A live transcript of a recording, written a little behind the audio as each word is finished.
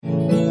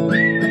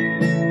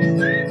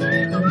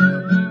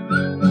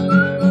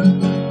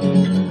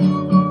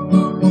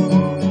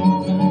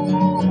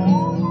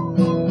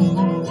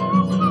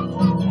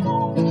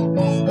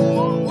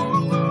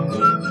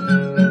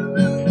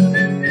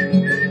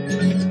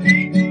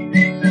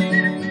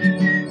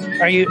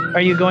Are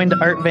you going to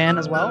Art Van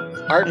as well?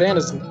 Art Van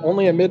is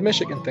only a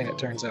mid-Michigan thing, it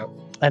turns out.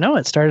 I know,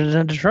 it started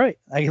in Detroit.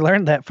 I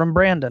learned that from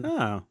Brandon.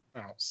 Oh.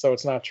 Oh, so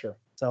it's not true.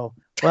 So,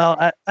 well,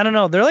 I don't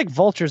know. They're like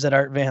vultures at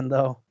Art Van,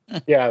 though.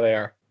 Yeah, they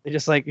are. They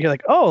just like, you're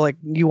like, oh, like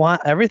you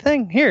want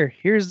everything?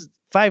 Here's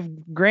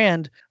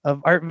 $5,000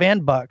 of Art Van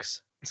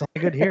bucks. It's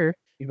only good here.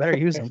 You better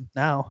use them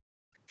now.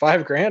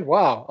 $5,000?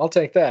 Wow, I'll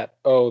take that.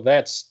 Oh,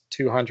 that's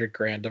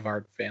 $200,000 of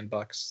Art Van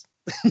bucks.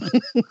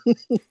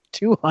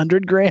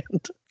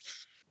 $200,000.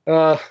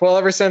 Well,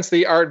 ever since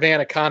the Art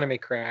Van economy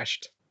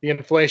crashed, the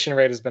inflation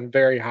rate has been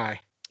very high.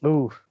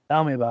 Ooh,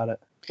 tell me about it.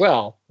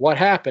 Well, what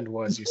happened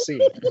was, you see,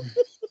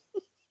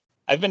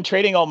 I've been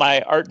trading all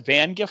my Art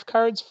Van gift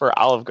cards for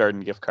Olive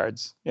Garden gift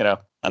cards,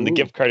 on the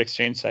gift card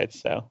exchange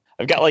sites. So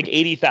I've got like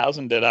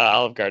 80,000 at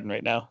Olive Garden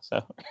right now.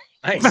 So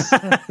nice.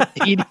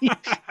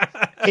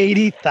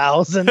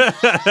 80,000.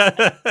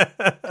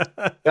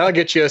 That'll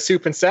get you a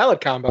soup and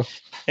salad combo.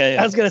 Yeah.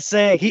 I was going to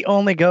say, he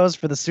only goes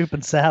for the soup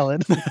and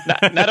salad.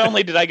 Not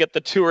only did I get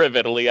the tour of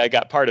Italy, I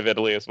got part of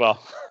Italy as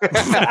well.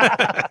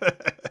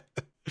 That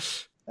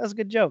was a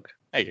good joke.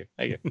 Thank you.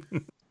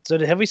 So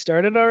have we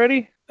started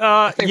already?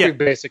 I think we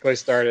basically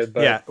started.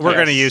 But yeah, we're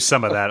going to use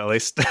some of that at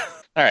least.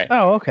 All right.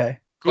 Oh, okay.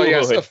 But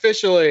yes,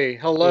 officially,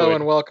 hello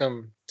and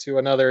welcome to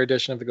another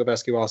edition of the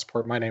Gobeski Wallace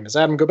Report. My name is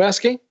Adam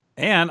Gobeski.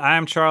 And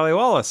I'm Charlie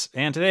Wallace.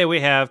 And today we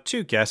have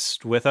two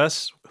guests with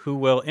us who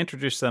will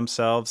introduce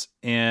themselves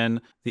in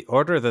the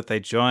order that they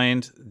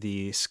joined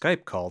the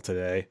Skype call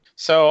today.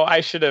 So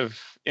I should have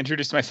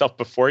introduced myself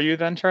before you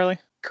then, Charlie?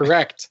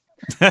 Correct.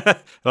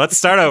 Let's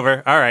start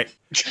over. All right.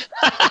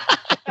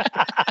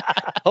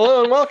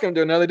 Hello and welcome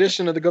to another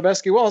edition of the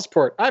Gobeski Wallace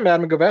Report. I'm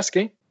Adam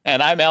Gobeski.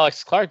 And I'm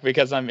Alex Clark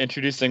because I'm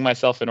introducing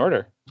myself in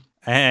order.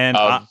 And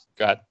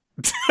God.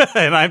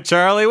 And I'm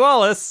Charlie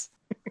Wallace.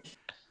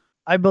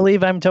 I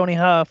believe I'm Tony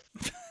Huff.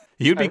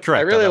 You'd be correct.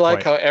 I really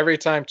like how every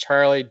time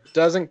Charlie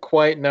doesn't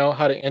quite know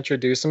how to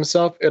introduce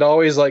himself, it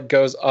always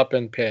goes up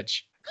in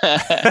pitch.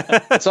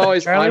 It's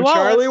always, I'm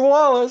Charlie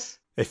Wallace.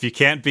 If you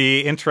can't be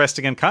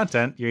interesting in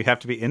content, you have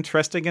to be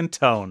interesting in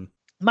tone.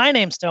 My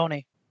name's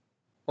Tony.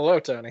 Hello,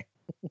 Tony.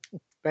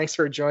 Thanks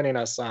for joining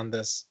us on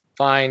this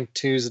fine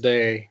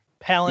Tuesday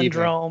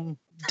palindrome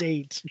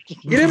date.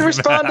 You didn't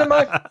respond to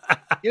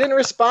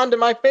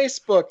my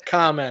Facebook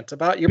comment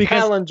about your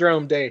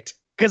palindrome date.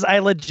 Because I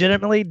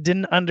legitimately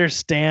didn't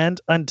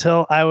understand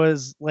until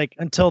this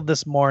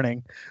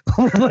morning.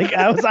 Like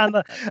I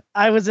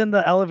was in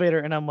the elevator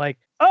and I'm like,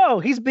 oh,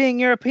 he's being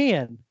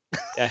European.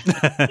 Yeah.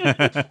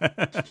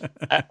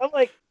 I'm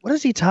like, what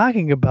is he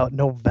talking about?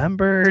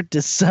 November,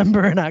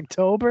 December, and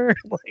October?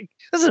 Like,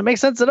 doesn't make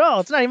sense at all.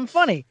 It's not even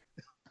funny.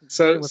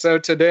 So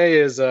today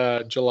is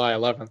July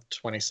 11th,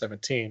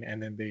 2017,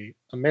 and in the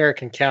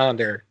American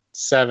calendar,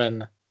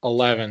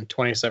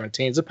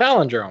 7/11/2017 is a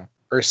palindrome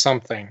or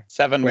something.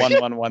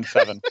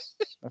 71117.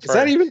 Is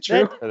that even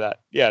true? For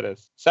that, yeah, it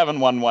is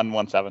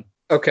 71117.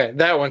 Okay,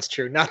 that one's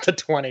true, not the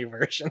 20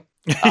 version.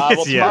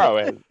 Well, tomorrow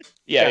is.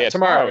 Yeah,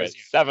 tomorrow is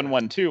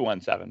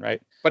 71217,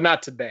 right? But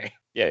not today.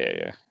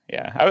 Yeah.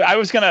 I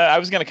was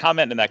gonna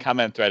comment in that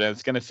comment thread, and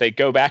it's gonna say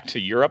go back to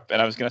Europe,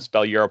 and I was gonna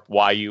spell Europe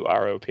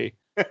YUROP.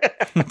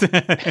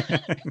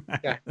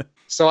 Yeah.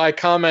 So I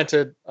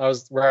commented. I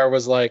was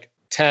like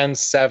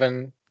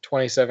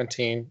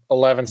 10/7/2017,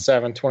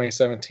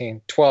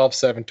 11/7/2017,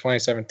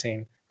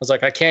 12/7/2017. I was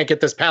like, I can't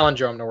get this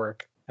palindrome to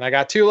work, and I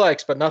got 2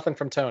 likes, but nothing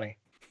from Tony.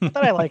 I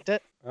thought I liked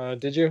it.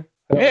 Did you?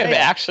 Yeah, but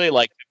actually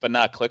liked it, but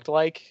not clicked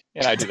like.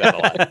 I do that a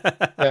lot.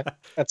 Yeah,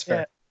 that's fair.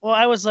 Yeah. Well,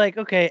 I was like,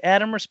 okay,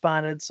 Adam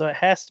responded, so it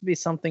has to be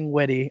something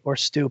witty or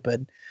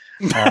stupid.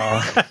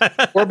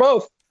 Or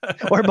both.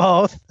 Or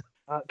both.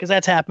 Because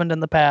that's happened in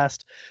the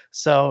past.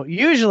 So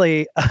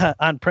usually,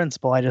 on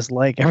principle, I just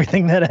like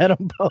everything that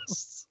Adam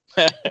posts.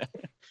 I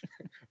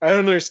don't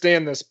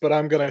understand this, but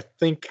I'm going to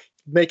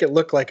make it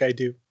look like I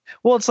do.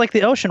 Well, it's like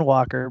the ocean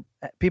walker.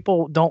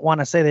 People don't want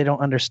to say they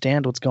don't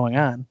understand what's going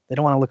on. They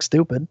don't want to look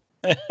stupid.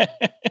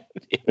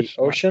 The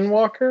ocean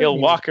walker? He'll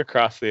walk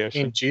across the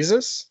ocean. In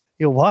Jesus?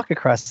 You'll walk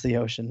across the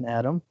ocean,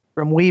 Adam.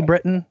 From wee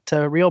Britain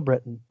to real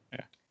Britain.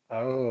 Yeah.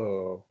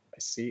 Oh, I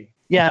see.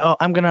 Yeah,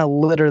 I'm going to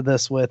litter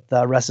this with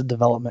Arrested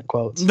Development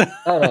quotes.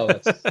 Oh, no,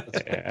 that's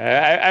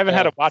I haven't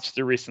had a watch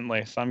through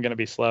recently, so I'm going to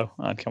be slow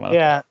on coming up.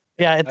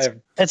 Yeah,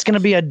 it's going to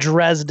be a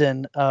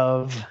Dresden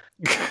of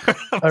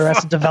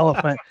Arrested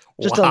Development.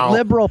 Just a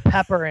liberal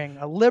peppering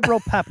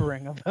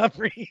of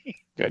every.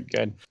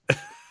 Good.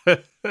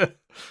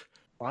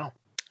 Wow.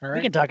 All right.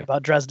 We can talk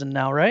about Dresden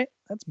now, right?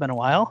 That's been a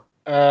while.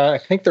 I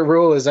think the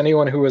rule is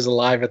anyone who was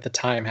alive at the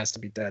time has to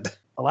be dead.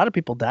 A lot of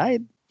people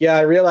died. Yeah,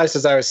 I realized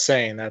as I was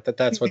saying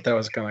that's what that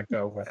was going to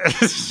go with.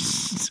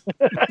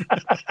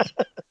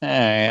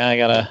 Hey, I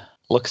gotta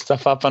look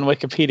stuff up on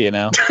Wikipedia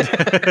now.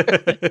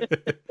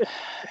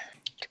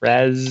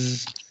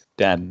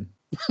 Dresden.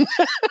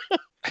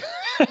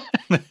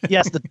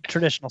 Yes, the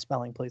traditional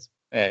spelling, please.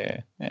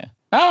 Yeah.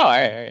 Oh, all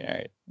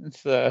right.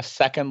 It's the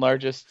second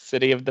largest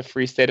city of the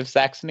Free State of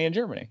Saxony in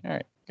Germany. All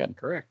right, good.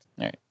 Correct.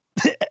 All right.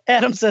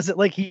 Adam says it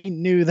like he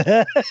knew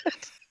that.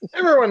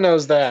 Everyone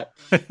knows that.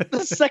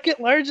 The second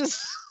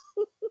largest.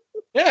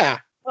 Yeah.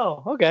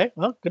 Oh, okay.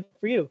 Well, good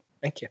for you.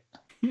 Thank you.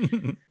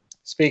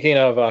 Speaking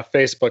of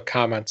Facebook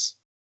comments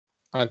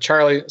on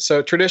Charlie,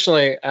 so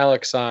traditionally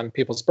Alex on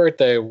people's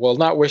birthday will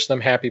not wish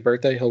them happy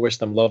birthday. He'll wish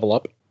them level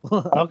up.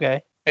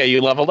 Okay. Hey,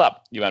 you leveled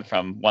up. You went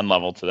from one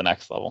level to the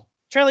next level.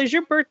 Charlie, is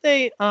your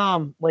birthday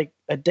like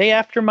a day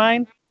after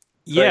mine?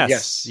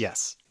 Yes.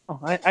 Oh,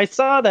 I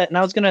saw that, and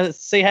I was gonna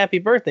say happy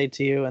birthday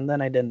to you, and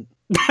then I didn't.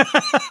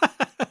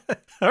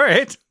 All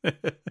right.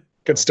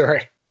 Good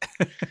story.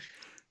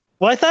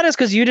 Well, I thought it's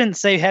because you didn't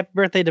say happy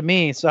birthday to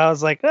me, so I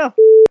was like, oh,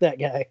 that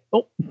guy.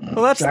 Oh,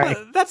 well, sorry.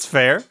 that's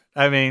fair.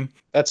 I mean,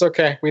 that's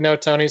okay. We know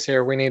Tony's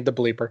here. We need the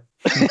bleeper.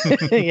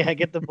 Yeah,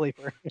 get the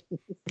bleeper.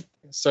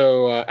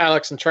 So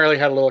Alex and Charlie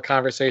had a little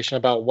conversation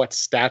about what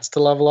stats to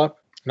level up,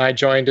 and I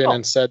joined in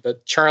and said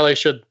that Charlie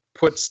should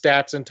put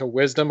stats into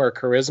wisdom or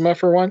charisma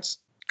for once,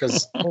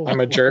 because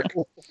I'm a jerk.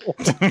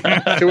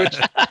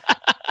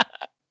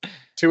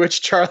 To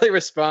which Charlie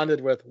responded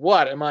with,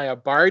 "What, am I a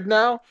bard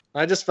now?"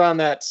 I just found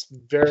that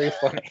very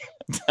funny.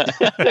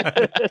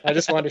 I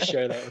just wanted to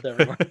share that with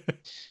everyone.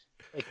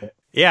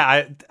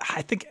 Yeah,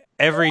 I think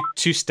every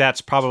 2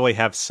 stats probably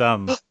have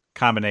some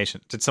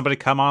combination. Did somebody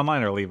come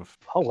online or leave?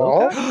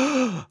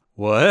 Oh,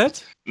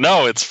 What?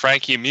 No, it's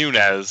Frankie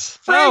Muniz.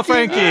 Oh,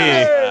 Frankie!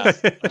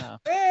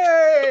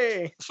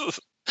 Hey!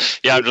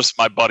 Yeah, I'm just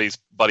my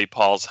buddy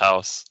Paul's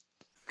house.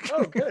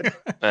 Oh, good.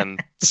 Been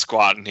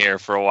squatting here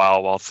for a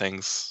while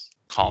things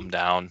calm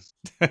down.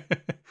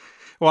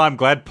 Well, I'm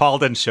glad Paul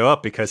didn't show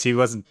up because he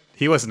wasn't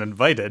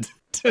invited.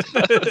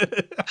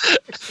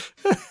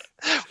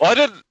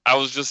 Well, I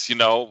was just,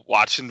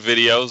 watching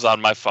videos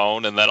on my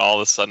phone, and then all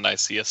of a sudden I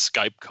see a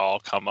Skype call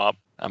come up.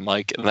 I'm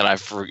like, and then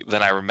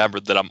I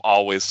remembered that I'm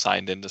always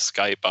signed into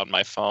Skype on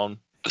my phone.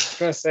 I was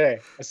going to say,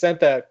 I sent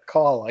that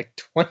call like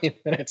 20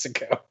 minutes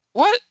ago.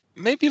 What?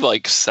 Maybe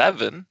like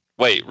 7.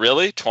 Wait,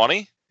 really?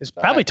 20? It's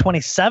probably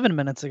 27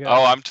 minutes ago.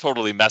 Oh, I'm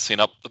totally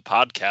messing up the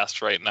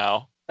podcast right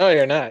now. No,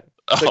 you're not.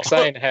 It's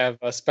exciting to have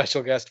a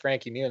special guest,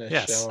 Frankie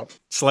Muniz, show up.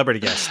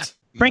 Celebrity guest.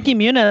 Frankie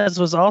Muniz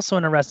was also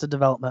in Arrested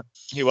Development.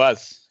 He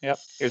was. Yep.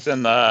 He was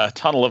in the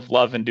Tunnel of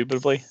Love,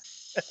 indubitably.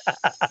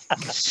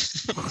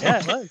 Yeah,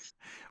 it was.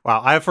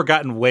 Wow, I've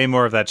forgotten way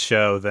more of that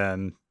show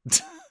than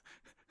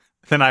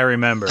I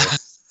remember.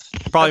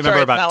 Probably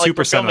remember about 2%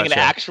 of filming that an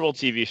show. actual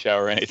TV show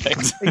or anything.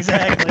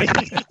 Exactly.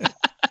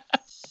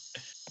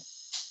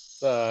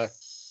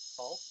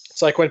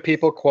 It's like when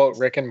people quote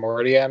Rick and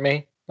Morty at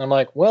me. I'm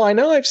like, well, I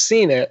know I've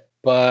seen it,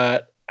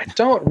 but I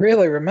don't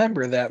really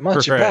remember that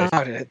much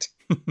about it.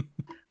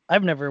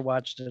 I've never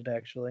watched it,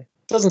 actually.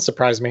 Doesn't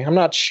surprise me. I'm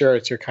not sure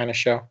it's your kind of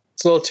show.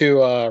 It's a little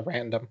too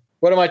random.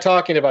 What am I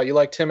talking about? You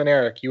like Tim and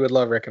Eric. You would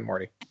love Rick and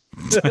Morty.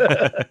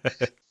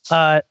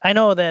 I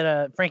know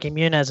that Frankie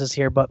Muniz is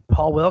here, but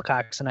Paul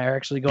Wilcox and I are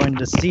actually going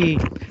to see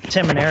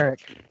Tim and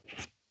Eric.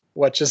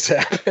 What just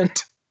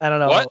happened? I don't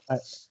know. What?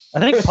 I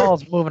think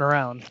Paul's moving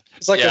around.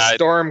 It's like a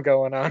storm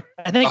going on.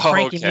 I think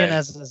Frankie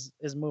Muniz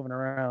is moving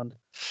around.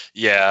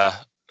 Yeah,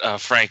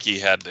 Frankie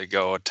had to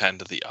go attend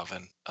to the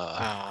oven.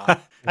 I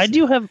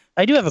do have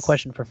a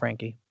question for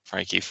Frankie.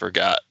 Frankie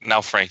forgot.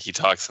 Now Frankie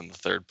talks in the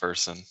third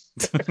person.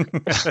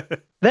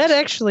 That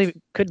actually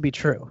could be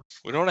true.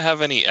 We don't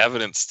have any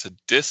evidence to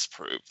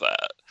disprove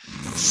that.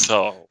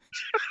 So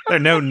there are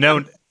no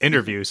known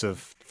interviews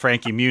of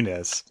Frankie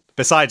Muniz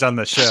besides on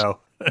the show.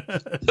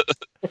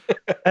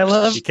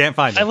 You can't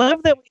find him.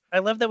 I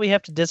love that we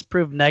have to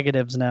disprove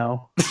negatives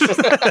now.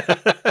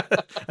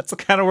 That's the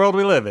kind of world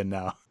we live in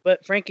now.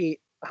 But Frankie,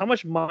 how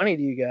much money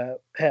do you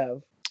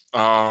have?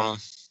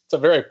 It's a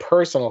very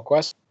personal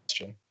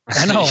question.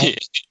 I know.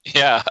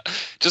 Yeah,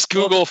 just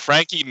Google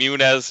Frankie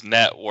Muniz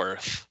net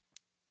worth.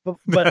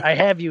 But I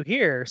have you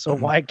here, so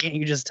why can't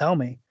you just tell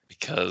me?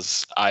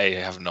 Because I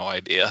have no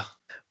idea.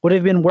 What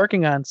have you been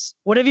working on?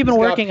 What have you been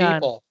working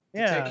on?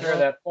 Yeah, take care of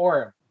that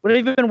for him. What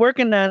have you been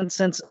working on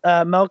since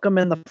Malcolm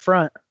in the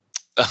front?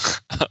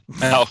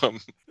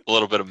 Malcolm, a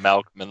little bit of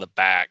Malcolm in the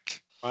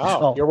back.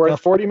 Wow, you're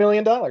worth $40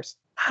 million.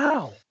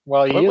 How?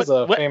 Well, he is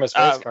a famous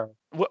race car.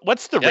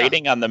 What's the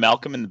rating on the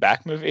Malcolm in the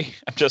Back movie?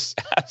 I'm just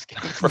asking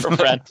for a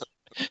friend.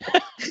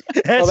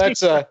 Well,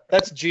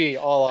 that's G,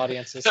 all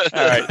audiences. All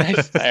right. All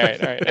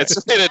right. It's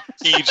rated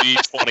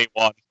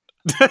PG-21.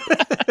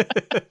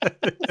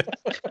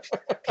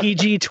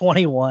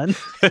 PG-21.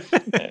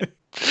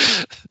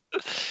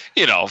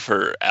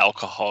 For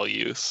alcohol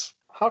use.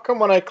 How come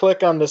when I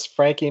click on this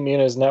Frankie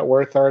Muniz net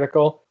worth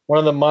article, one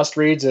of the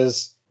must-reads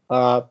is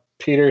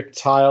Peter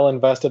Thiel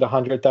invested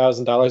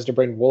 $100,000 to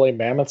bring woolly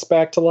mammoths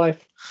back to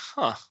life?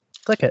 Huh.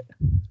 Click it.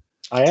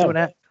 I am.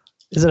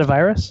 Is it a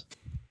virus?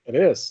 It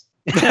is.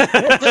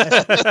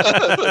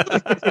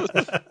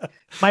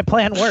 My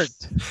plan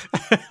worked.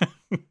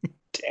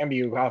 Damn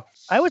you, Rob.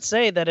 I would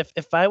say that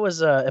if I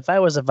was a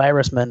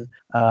virusman,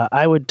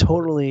 I would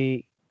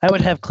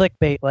have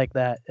clickbait like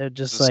that. It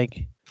just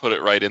like put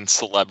it right in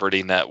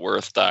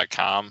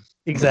celebritynetworth.com.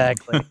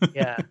 Exactly.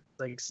 Yeah.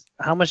 Like,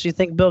 how much do you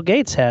think Bill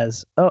Gates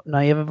has? Oh, now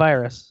you have a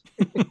virus.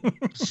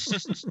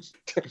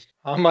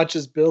 How much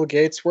is Bill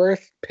Gates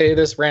worth? Pay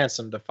this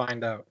ransom to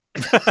find out.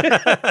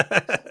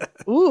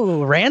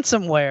 Ooh,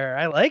 ransomware.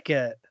 I like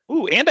it.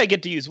 Ooh, and I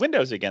get to use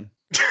Windows again.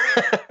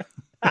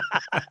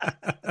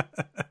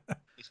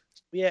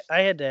 Yeah, I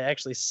had to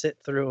actually sit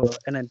through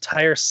an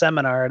entire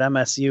seminar at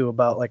MSU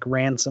about like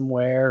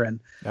ransomware and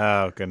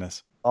oh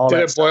goodness. all Did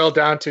that it stuff. boil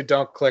down to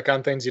don't click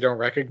on things you don't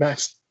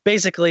recognize?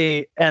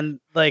 Basically, and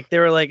like they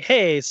were like,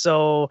 hey,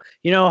 so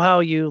you know how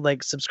you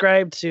like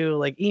subscribe to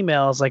like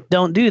emails, like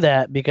don't do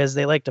that because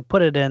they like to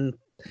put it in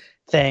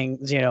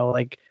things, you know,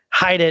 like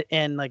hide it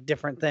in like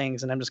different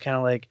things. And I'm just kind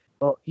of like,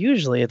 well,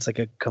 usually it's like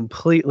a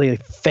completely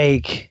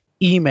fake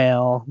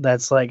email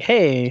that's like,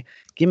 hey,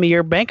 give me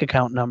your bank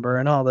account number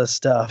and all this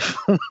stuff.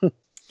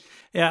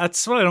 Yeah,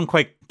 that's what I don't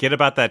quite get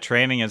about that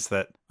training is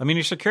that, I mean,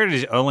 your security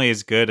is only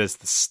as good as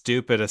the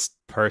stupidest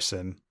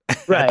person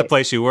at the Right.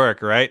 place you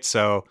work, right?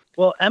 So,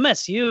 Well,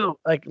 MSU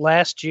like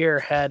last year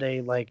had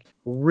a like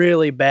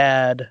really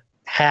bad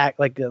hack,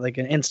 like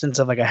an instance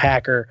of like a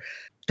hacker,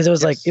 because it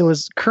was like it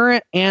was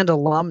current and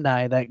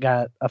alumni that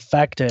got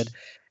affected,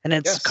 and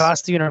it's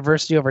cost the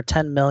university over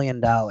 $10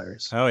 million.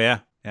 oh yeah.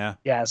 Yeah.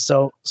 Yeah,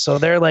 so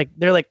they're like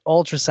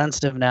ultra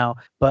sensitive now.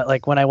 But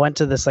like when I went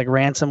to this like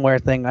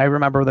ransomware thing, I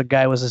remember the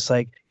guy was just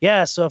like,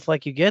 yeah, so if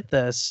like you get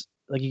this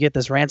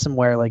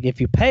ransomware, like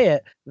if you pay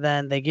it,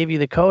 then they give you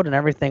the code and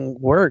everything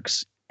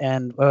works.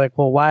 And we're like,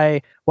 well,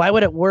 why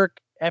would it work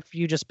if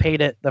you just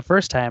paid it the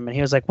first time? And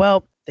he was like,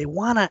 well, they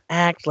want to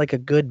act like a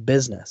good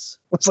business.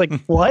 It's like,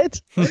 what?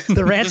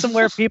 The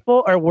ransomware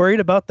people are worried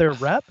about their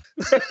rep?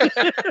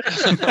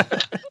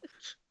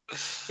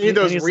 Need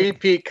those He's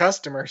repeat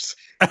customers.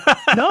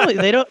 No,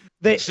 they don't.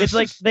 It's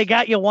like they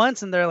got you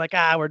once and they're like,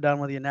 we're done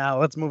with you now.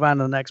 Let's move on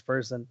to the next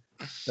person.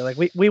 They're like,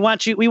 we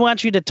want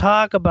you to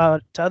talk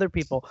about to other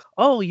people.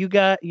 Oh, you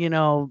got, you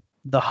know,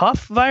 the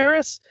Huff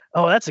virus.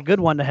 Oh, that's a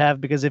good one to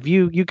have because if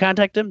you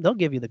contact them, they'll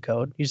give you the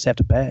code. You just have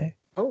to pay.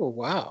 Oh,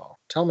 wow.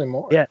 Tell me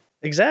more. Yeah,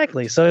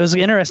 exactly. So it was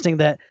interesting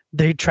that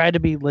they tried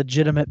to be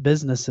legitimate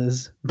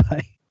businesses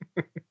by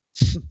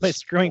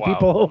screwing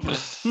people over.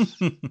 So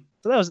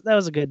that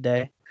was a good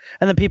day.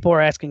 And then people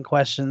were asking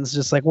questions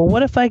just like, well,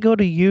 what if I go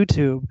to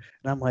YouTube?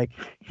 And I'm like,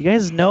 you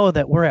guys know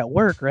that we're at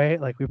work, right?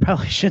 Like we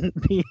probably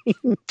shouldn't be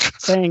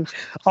saying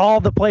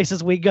all the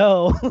places we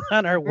go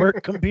on our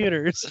work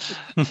computers.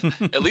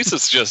 At least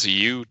it's just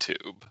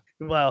YouTube.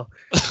 Well,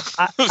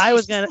 I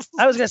was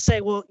gonna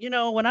say, well, you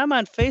know, when I'm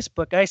on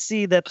Facebook, I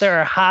see that there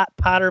are hot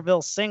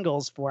Potterville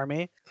singles for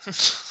me.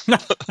 Is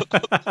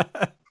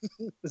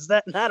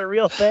that not a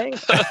real thing?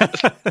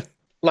 A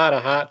lot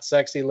of hot,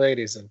 sexy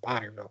ladies in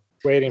Potterville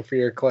waiting for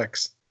your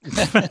clicks.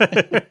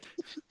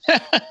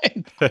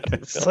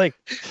 It's like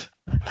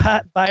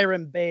hot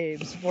Byron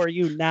babes for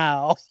you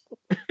now.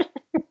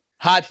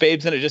 Hot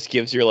babes, and it just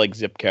gives your like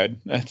zip code.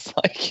 It's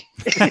like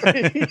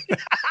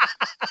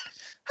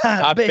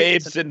hot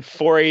babes in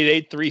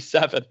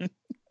 48837.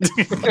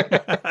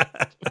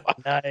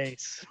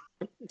 Nice.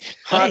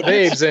 Hot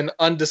babes in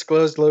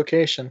undisclosed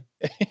location.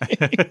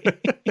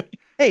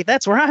 Hey,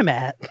 that's where I'm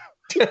at.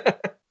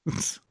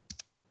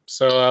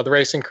 So the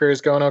racing crew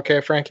is going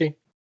okay, Frankie?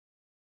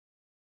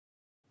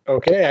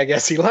 Okay, I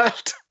guess he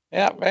left.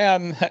 Yeah,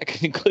 man, that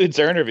concludes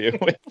our interview.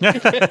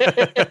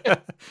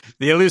 The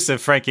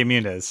elusive Frankie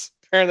Muniz.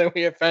 Apparently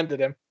we offended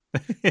him.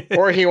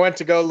 Or he went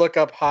to go look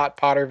up hot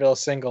Potterville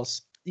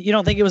singles. You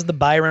don't think it was the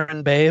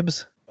Byron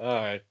babes?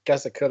 I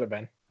guess it could have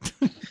been.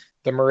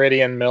 The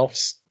Meridian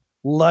MILFs.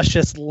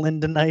 Luscious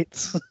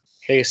Lindenites.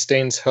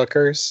 Hastings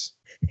hookers.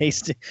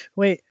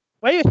 Wait,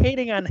 why are you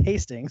hating on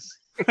Hastings?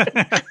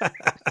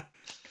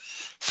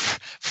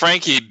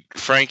 Frankie,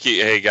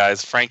 hey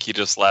guys, Frankie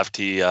just left.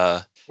 We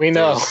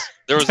know.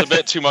 There was a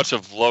bit too much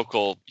of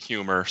local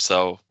humor,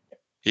 so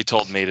he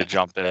told me to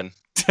jump in.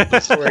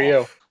 Who are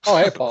you? Oh,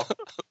 hey, Paul.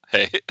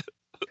 Hey.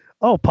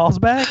 Oh, Paul's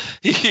back?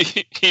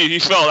 He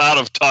felt out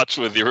of touch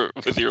with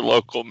your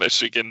local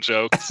Michigan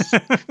jokes.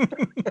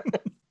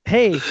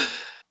 Hey,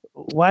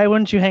 why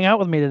wouldn't you hang out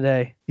with me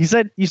today? You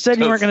said you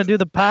weren't going to do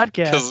the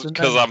podcast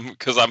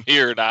because I'm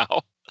here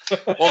now.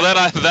 Well,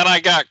 then I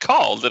got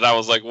called, and I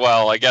was like,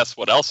 well, I guess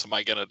what else am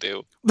I gonna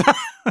do?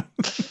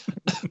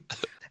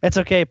 It's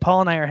okay.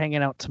 Paul and I are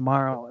hanging out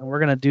tomorrow, and we're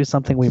gonna do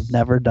something we've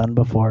never done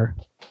before.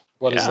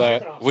 What is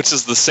that? Which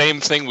is the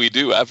same thing we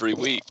do every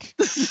week.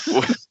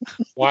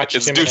 Watch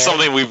It's do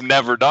something we've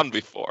never done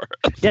before.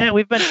 Yeah,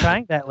 we've been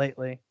trying that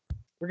lately.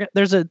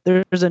 There's a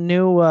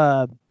new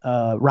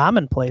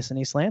ramen place in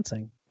East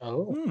Lansing.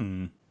 Oh.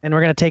 And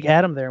we're gonna take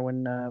Adam there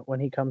when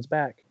he comes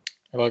back.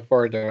 I look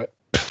forward to it.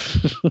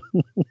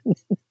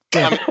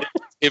 I mean,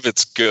 if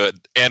it's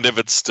good and if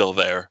it's still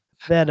there.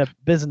 That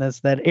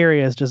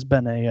area has just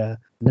been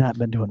not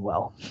been doing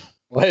well.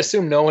 Well, I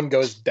assume no one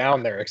goes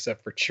down there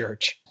except for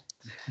church.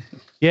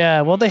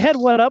 Yeah, well, they had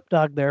What Up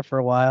Dog there for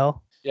a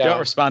while. Yeah. Don't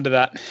respond to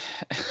that.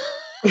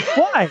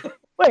 Why?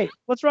 Wait,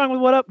 what's wrong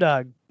with What Up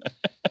Dog?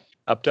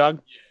 Up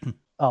dog?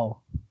 Oh,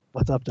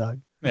 what's up, dog?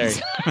 There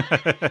you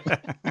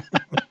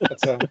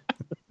go.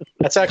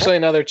 That's actually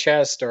another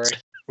Chaz story.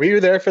 Were you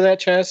there for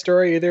that Chaz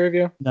story, either of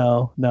you?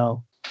 No.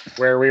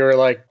 Where we were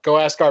like, go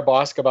ask our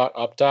boss about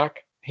UpDoc.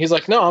 He's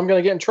like, no, I'm going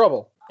to get in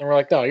trouble. And we're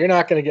like, no, you're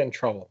not going to get in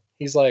trouble.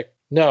 He's like,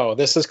 no,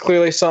 this is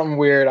clearly something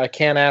weird. I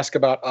can't ask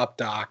about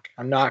UpDoc.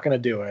 I'm not going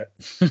to do it.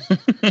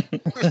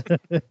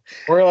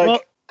 We're like,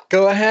 well,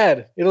 go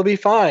ahead. It'll be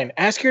fine.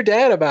 Ask your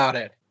dad about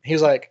it.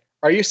 He's like,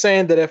 are you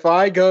saying that if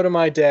I go to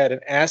my dad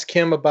and ask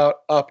him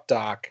about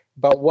UpDoc,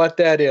 about what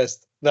that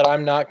is, that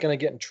I'm not going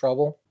to get in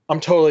trouble? I'm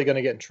totally going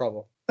to get in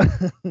trouble.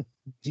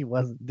 He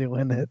wasn't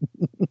doing it.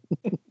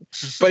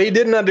 But he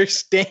didn't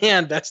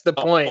understand. That's the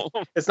point.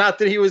 It's not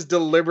that he was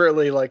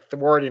deliberately like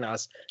thwarting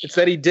us. It's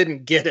that he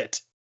didn't get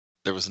it.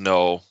 There was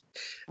no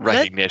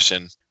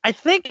recognition. I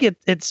think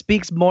it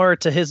speaks more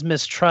to his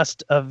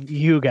mistrust of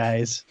you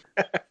guys.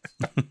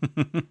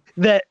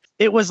 That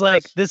it was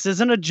like, this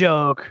isn't a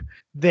joke.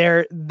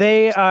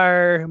 They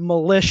are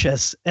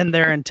malicious in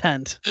their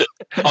intent.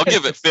 I'll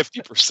give it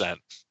 50%.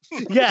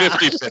 Yeah.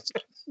 50-50.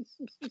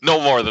 No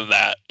more than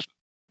that.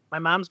 My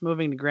mom's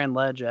moving to Grand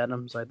Ledge,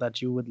 Adam, so I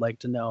thought you would like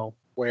to know.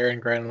 Where in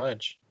Grand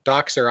Ledge?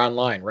 Docs are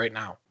online right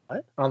now.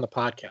 What? On the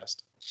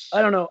podcast.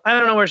 I don't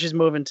know where she's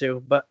moving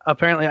to, but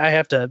apparently I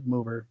have to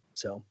move her.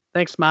 So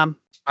thanks, Mom.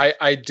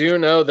 I do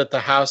know that the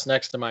house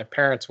next to my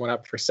parents went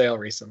up for sale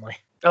recently.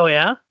 Oh,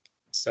 yeah?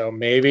 So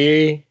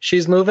maybe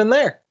she's moving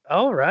there.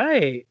 All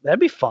right. That'd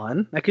be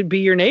fun. That could be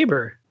your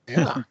neighbor.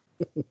 Yeah.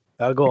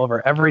 I'll go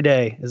over every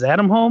day. Is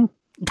Adam home?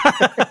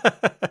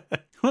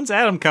 When's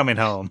Adam coming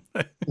home?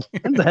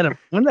 When's Adam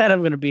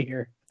going to be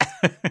here?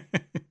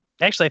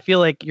 Actually, I feel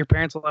like your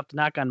parents will have to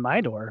knock on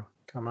my door.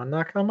 Come on,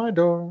 knock on my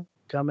door.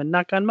 Come and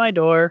knock on my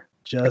door.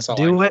 Just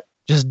do it.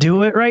 Just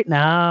do it right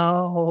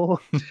now.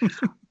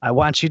 I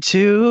want you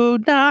to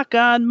knock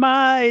on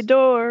my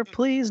door.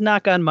 Please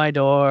knock on my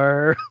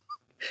door.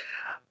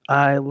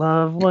 I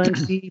love when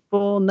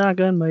people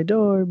knock on my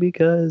door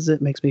because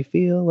it makes me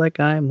feel like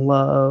I'm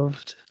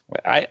loved.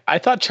 I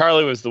thought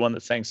Charlie was the one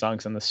that sang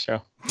songs in this show.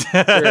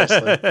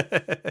 Seriously.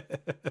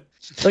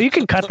 So you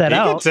can cut that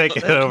out. You can take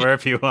it over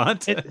if you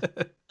want.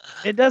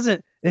 It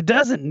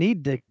doesn't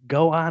need to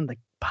go on the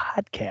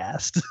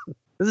podcast.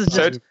 This is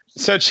just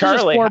so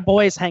Charlie, four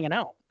boys hanging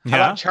out. How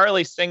about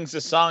Charlie sings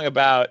a song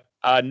about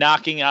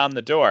knocking on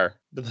the door,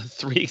 the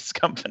Three's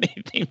Company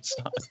theme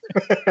song.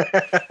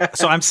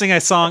 So I'm singing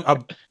a song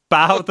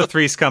about the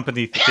Three's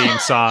Company theme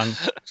song.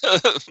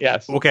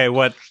 Yes. Okay,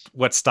 what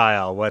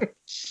style? What?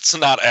 It's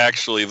not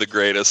actually the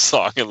greatest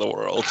song in the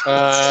world.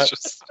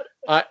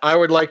 I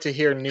would like to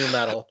hear new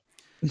metal.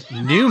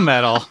 New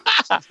metal?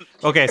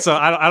 Okay, so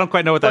I don't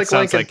quite know what that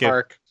sounds Linkin like.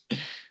 Park.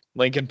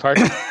 Linkin Park.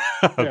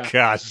 Oh,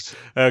 God.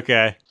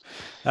 Okay.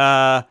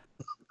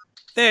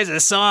 There's a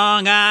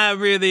song I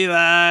really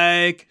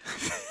like.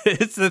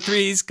 It's the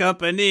Three's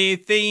Company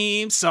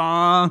theme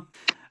song.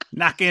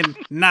 Knocking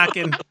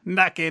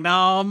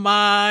on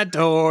my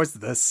door's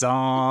the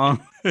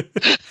song.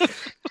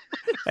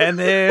 And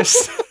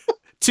there's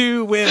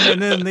two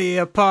women in the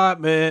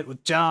apartment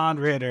with John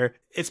Ritter.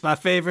 It's my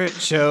favorite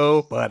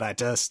show, but I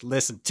just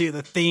listen to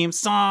the theme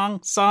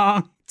song.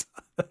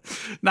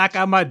 Knock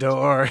on my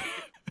door.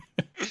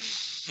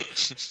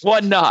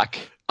 One knock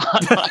on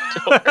my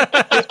door.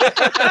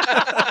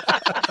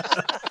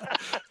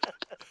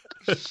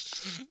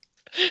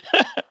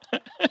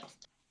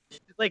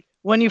 Like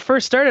when you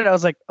first started, I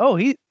was like, "Oh,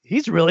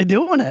 he's really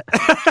doing it."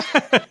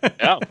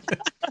 Yeah,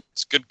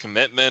 it's good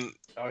commitment.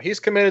 Oh, he's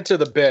committed to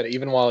the bit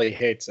even while he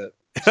hates it.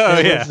 Oh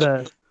It yeah,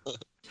 was,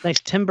 nice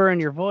timbre in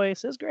your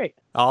voice. It was great.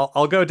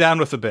 I'll go down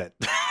with a bit.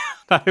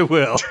 I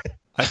will.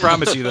 I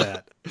promise you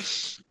that.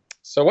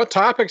 So, what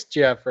topics do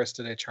you have for us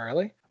today,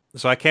 Charlie?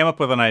 So I came up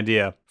with an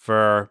idea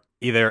for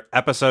either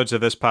episodes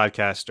of this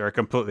podcast or a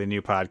completely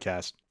new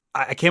podcast.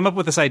 I came up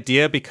with this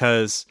idea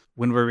because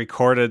when we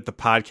recorded the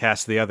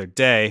podcast the other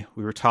day,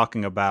 we were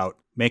talking about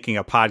making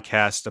a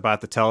podcast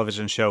about the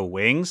television show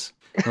Wings.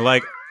 We're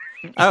like,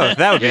 oh,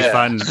 that would be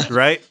fun,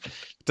 right?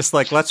 Just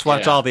like, let's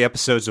watch all the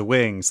episodes of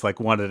Wings, like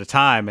one at a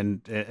time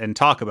and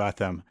talk about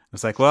them.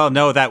 It's like, well,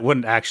 no, that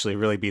wouldn't actually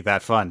really be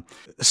that fun.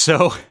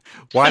 So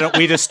why don't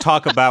we just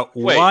talk about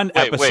one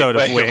episode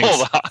of Wings?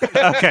 Hold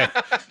on. Okay.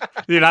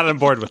 You're not on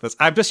board with this.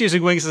 I'm just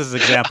using Wings as an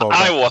example.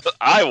 I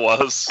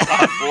was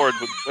on board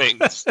with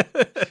Wings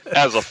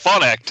as a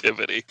fun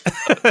activity.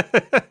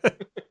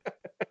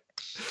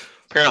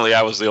 Apparently,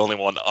 I was the only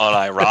one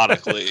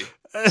unironically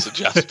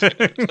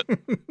suggesting.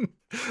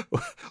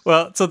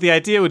 Well, so the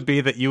idea would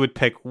be that you would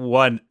pick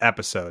one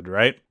episode,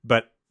 right?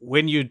 But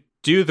when you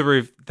do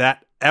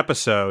that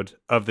episode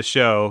of the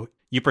show,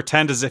 you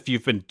pretend as if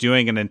you've been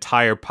doing an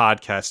entire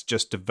podcast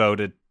just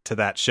devoted to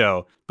that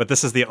show. But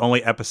this is the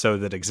only episode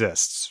that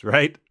exists,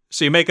 right?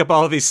 So you make up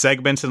all of these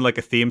segments in like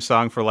a theme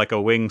song for like a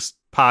Wings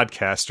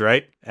podcast,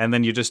 right? And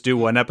then you just do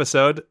one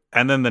episode.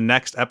 And then the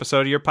next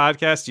episode of your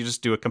podcast, you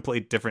just do a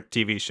completely different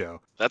TV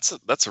show. That's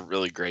a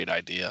really great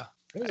idea.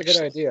 That's a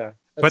good idea.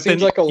 It But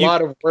seems then like a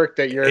lot of work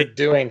that you're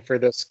doing for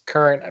this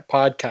current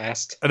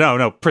podcast.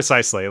 No,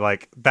 precisely.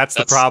 Like that's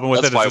the problem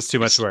with it. It's just too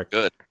much work.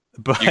 Good.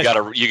 But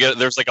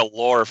there's like a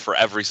lore for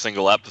every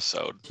single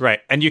episode. Right.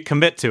 And you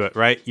commit to it,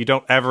 right? You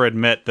don't ever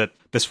admit that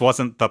this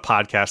wasn't the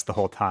podcast the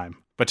whole time.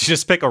 But you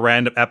just pick a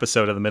random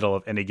episode in the middle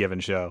of any given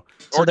show.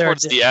 Or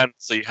towards the end,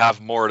 so you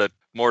have more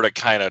to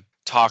kind of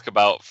talk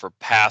about for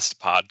past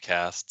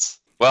podcasts.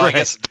 Well, right. I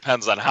guess it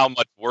depends on how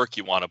much work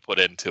you want to put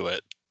into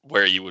it,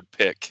 where you would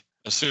pick,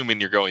 assuming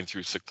you're going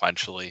through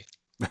sequentially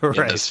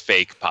in this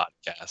fake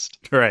podcast.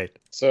 Right.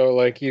 So,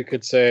 like, you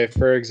could say,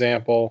 for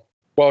example,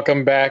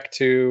 welcome back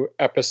to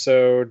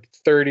episode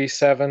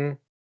 37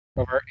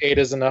 of our 8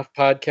 is Enough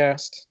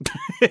podcast.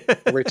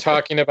 We're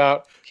talking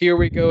about Here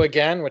We Go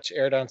Again, which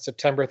aired on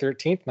September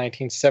 13th,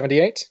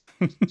 1978.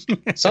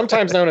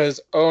 Sometimes known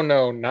as Oh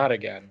No, Not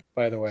Again,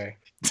 by the way.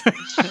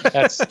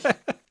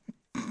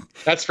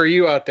 That's for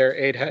you out there,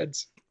 8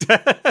 heads.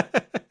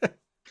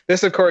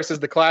 This, of course, is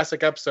the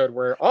classic episode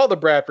where all the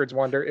Bradfords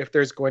wonder if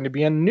there's going to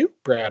be a new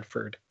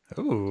Bradford.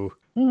 Ooh.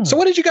 So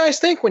what did you guys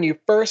think when you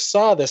first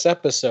saw this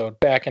episode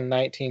back in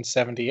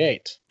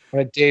 1978,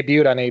 when it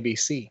debuted on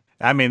ABC?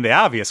 I mean, the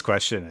obvious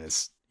question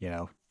is,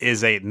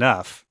 is 8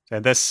 enough?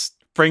 And this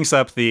brings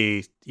up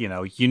the,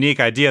 unique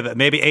idea that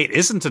maybe 8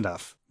 isn't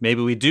enough.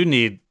 Maybe we do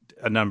need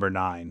a number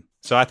 9.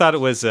 So I thought it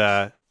was,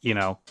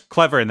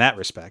 clever in that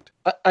respect.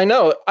 I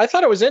know. I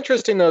thought it was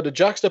interesting, though, to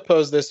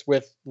juxtapose this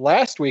with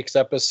last week's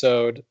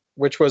episode,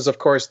 which was, of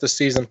course, the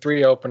season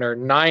 3 opener,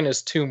 9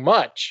 is Too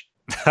Much.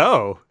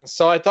 Oh.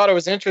 So I thought it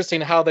was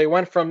interesting how they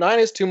went from 9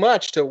 is too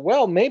much to,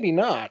 well, maybe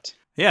not.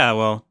 Yeah,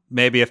 well,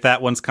 maybe if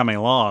that one's coming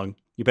along,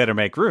 you better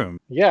make room.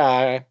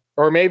 Yeah,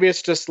 or maybe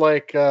it's just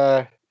like,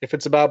 if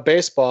it's about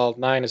baseball,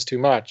 9 is too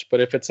much.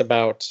 But if it's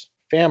about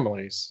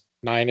families,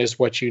 9 is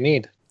what you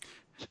need.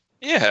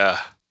 Yeah.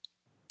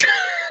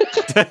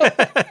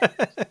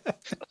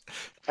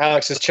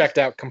 Alex is checked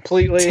out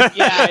completely.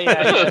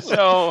 Yeah.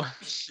 So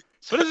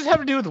what does this have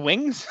to do with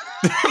wings?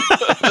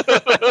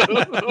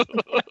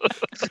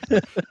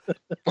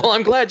 Well,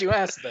 I'm glad you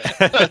asked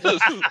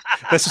that.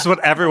 This is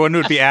what everyone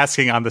would be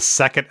asking on the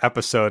second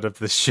episode of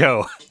the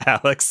show,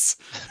 Alex.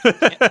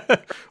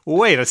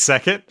 Wait a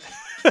second.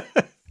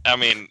 I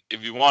mean,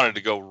 if you wanted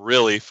to go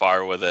really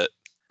far with it,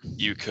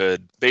 you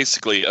could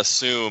basically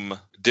assume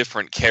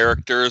different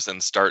characters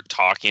and start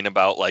talking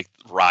about like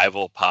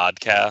rival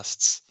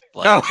podcasts.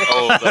 Like,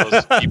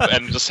 those people,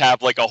 and just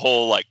have like a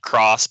whole like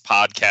cross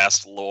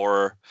podcast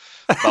lore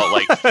about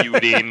like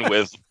feuding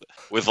with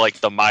like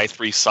the My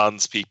Three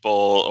Sons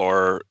people,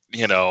 or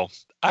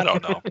I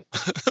don't know,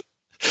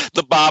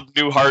 the Bob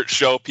Newhart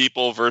show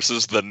people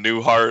versus the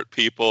Newhart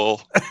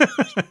people.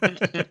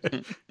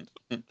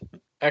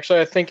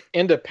 Actually, I think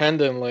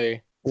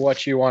independently,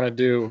 what you want to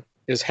do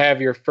is have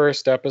your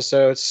first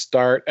episode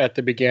start at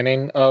the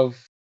beginning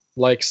of,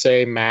 like,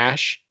 say,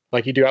 MASH.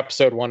 Like you do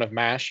episode 1 of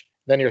MASH.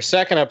 Then your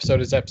second episode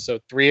is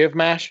episode 3 of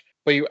MASH,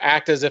 but you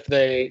act as if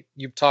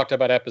you've talked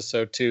about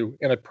episode 2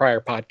 in a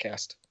prior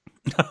podcast.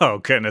 Oh,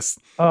 goodness.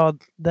 Oh,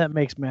 that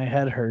makes my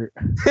head hurt.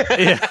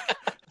 Yeah.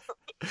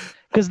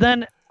 Because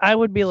then I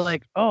would be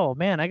like, oh,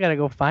 man, I got to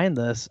go find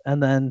this.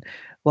 And then,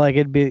 like,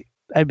 I'd be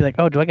like,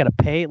 oh, do I got to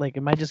pay? Like,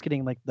 am I just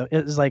getting, like,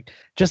 it's like,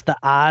 just the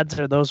odds,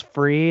 are those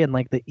free? And,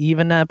 like, the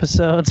even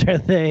episodes, are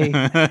they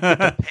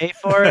to pay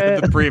for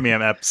it? The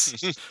premium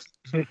eps.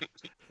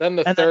 Then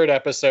the third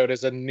episode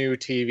is a new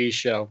TV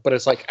show, but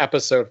it's like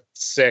episode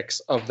 6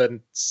 of the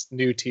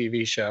new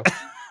TV show.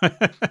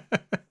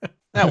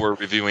 Now we're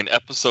reviewing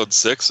episode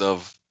 6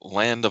 of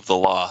Land of the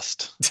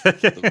Lost. The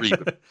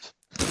reboot.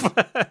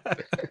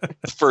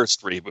 The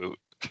first reboot.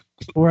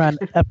 We're on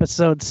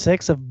episode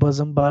 6 of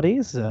Bosom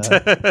Buddies.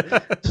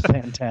 It's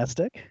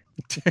fantastic.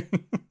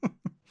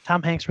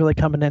 Tom Hanks really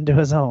coming into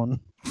his own.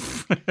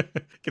 You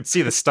can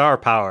see the star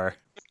power.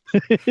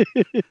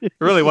 It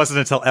really wasn't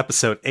until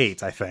episode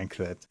 8, I think,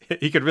 that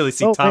you could really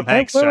see Tom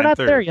Hanks shine through. We're not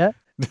there yet.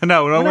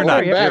 No, we're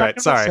not. You're right.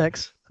 Sorry.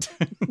 6.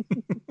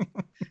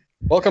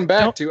 Welcome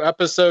back to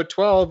episode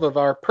 12 of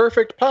our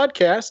perfect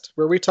podcast,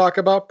 where we talk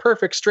about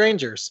perfect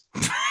strangers.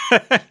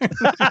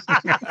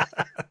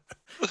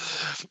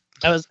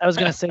 I was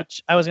gonna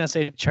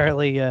say,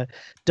 Charlie,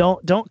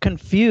 don't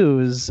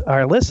confuse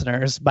our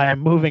listeners by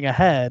moving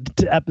ahead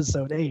to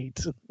episode 8.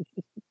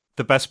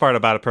 The best part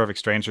about a Perfect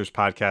Strangers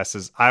podcast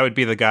is I would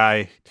be the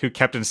guy who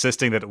kept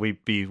insisting that it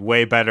would be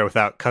way better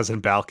without Cousin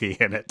Balky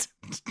in it.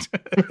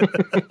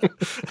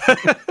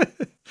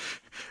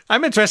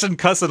 I'm interested in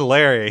Cousin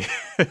Larry.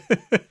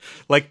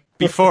 Like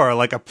before,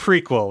 like a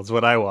prequel is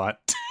what I want.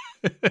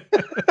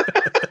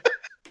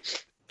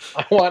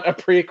 I want a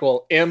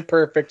prequel,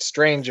 Imperfect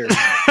Strangers.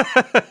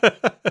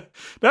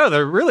 No,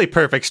 they're really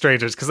perfect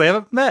strangers because they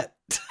haven't met.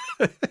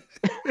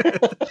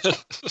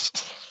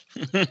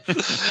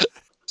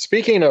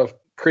 Speaking of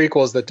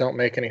prequels that don't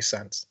make any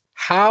sense,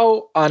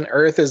 how on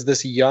earth is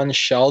this Young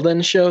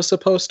Sheldon show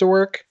supposed to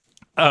work?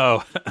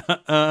 Oh,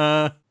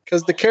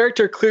 because the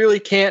character clearly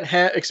can't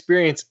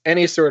experience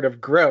any sort of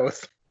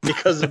growth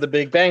because of the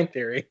Big Bang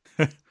Theory.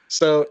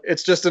 So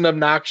it's just an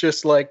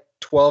obnoxious, like,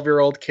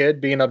 12-year-old kid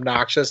being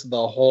obnoxious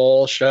the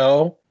whole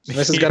show. And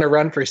this is going to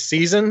run for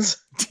seasons?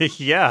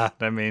 Yeah,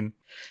 I mean,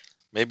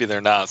 maybe they're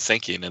not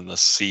thinking in the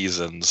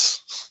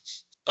seasons.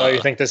 Oh,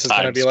 you think this is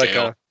going to be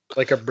Timescale.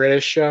 like a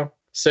British show?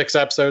 6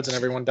 episodes and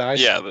everyone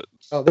dies? Yeah.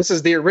 Oh, this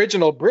is the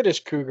original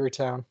British Cougar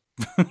Town.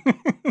 I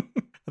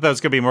thought it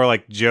was gonna be more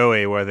like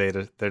Joey, where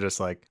they're just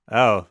like,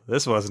 oh,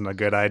 this wasn't a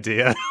good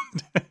idea.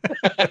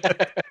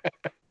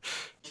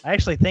 I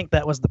actually think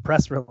that was the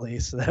press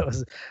release. That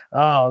was,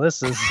 oh,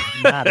 this is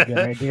not a good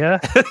idea.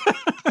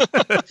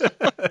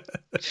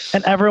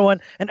 And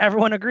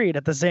everyone agreed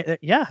at the same.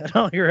 Yeah,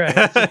 no, you're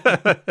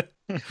right.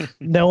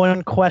 No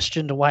one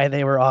questioned why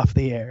they were off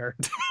the air.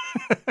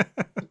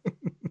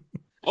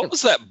 What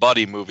was that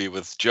buddy movie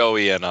with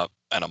Joey and a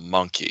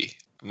monkey?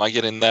 Am I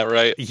getting that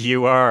right?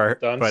 You are.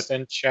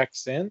 Dunstan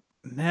checks in.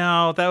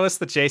 No, that was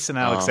the Jason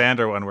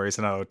Alexander one where he's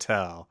in a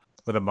hotel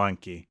with a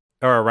monkey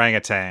or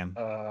orangutan.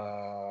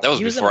 That was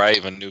before I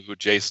even knew who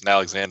Jason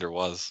Alexander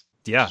was.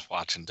 Yeah. Just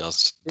watching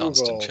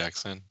Dunstan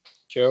checks in.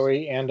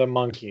 Joey and a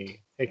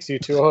monkey takes you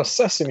to a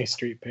Sesame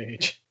Street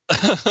page.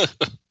 All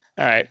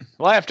right.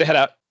 Well, I have to head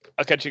out.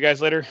 I'll catch you guys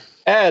later.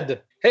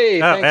 Ed. Hey,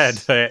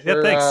 thanks. Ed.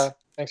 Yeah, thanks.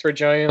 Thanks for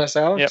joining us,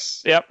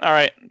 Alex. Yep. All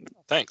right.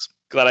 Thanks.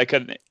 Glad I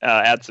could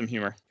add some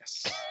humor.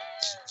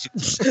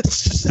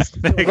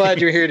 I'm glad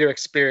you're here to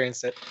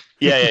experience it.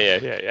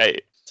 Yeah.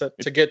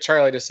 To get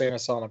Charlie to sing a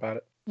song about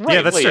it. Right.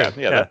 Yeah, that's true.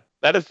 Yeah.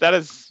 That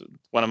is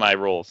one of my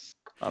rules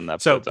on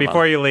that. So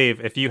before you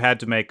leave, if you had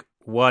to make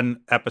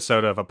one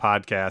episode of a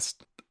podcast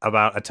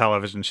about a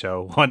television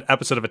show, one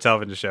episode of a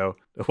television show,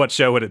 what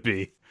show would it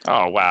be?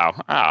 Oh wow.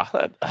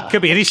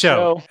 Could be any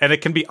show, and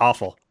it can be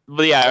awful.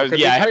 But I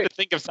have to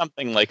think of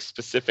something like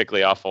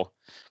specifically awful.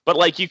 But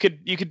like you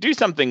could do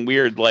something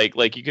weird,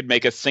 like you could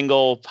make a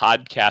single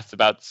podcast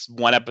about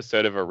one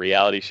episode of a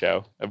reality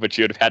show, of which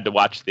you would have had to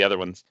watch the other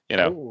ones. You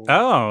know. Ooh.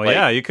 Oh,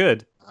 yeah, you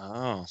could.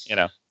 Oh. You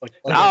know. Like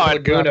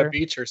Laguna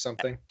Beach or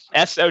something.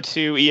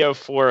 SO2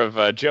 EO4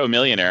 of Joe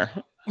Millionaire.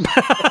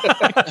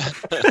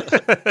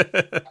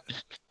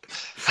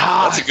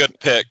 That's a good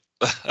pick.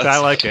 I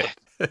like it.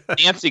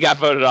 Nancy got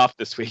voted off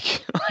this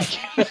week.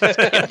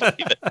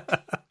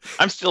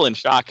 I'm still in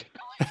shock.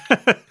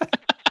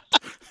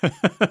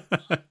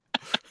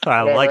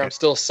 I'm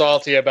still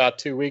salty about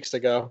 2 weeks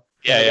ago.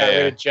 I got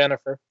rid of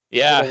Jennifer.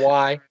 Yeah.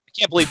 Why? I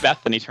can't believe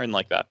Bethany turned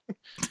like that.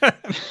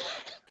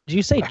 Did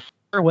you say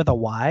with a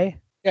Y?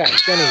 Yeah,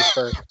 Jenny's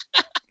first.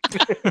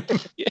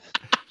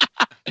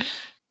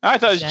 I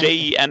thought it was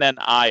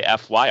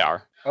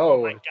JENNIFYR.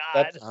 Oh my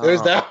God.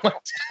 There's that one.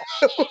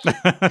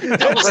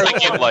 I was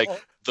thinking like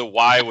the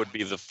Y would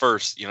be the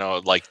first,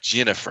 like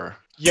Jennifer.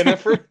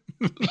 Jennifer?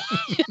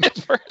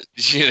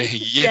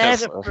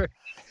 Jennifer.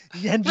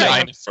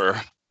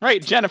 Jennifer.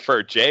 Right,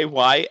 Jennifer.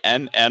 JYNNYFYR.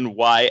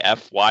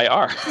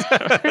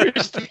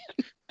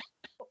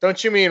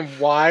 Don't you mean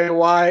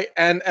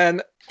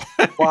YYNNYFYR?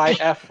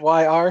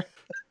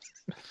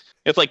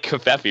 It's like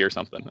Kafefi or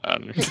something. I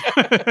don't know.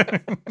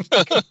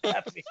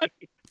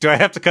 Do I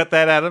have to cut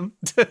that, Adam?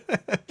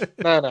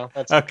 No,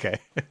 that's okay.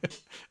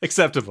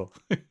 Acceptable.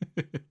 All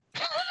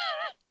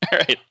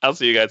right, I'll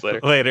see you guys later.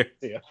 Later.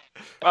 See ya.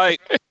 Bye.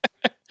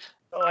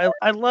 Oh,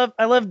 I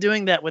love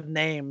doing that with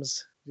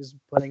names. Just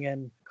putting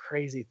in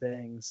crazy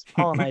things.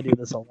 Paul and I do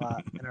this a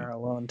lot in our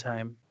alone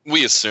time.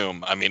 We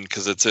assume,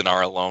 because it's in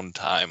our alone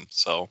time,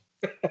 so.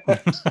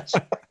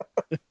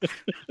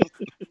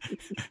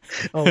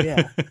 Oh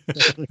yeah.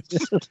 It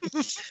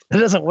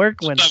doesn't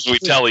work when Sometimes we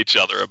tell each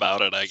other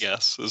about it, I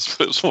guess,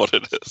 is what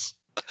it is.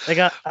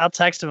 I'll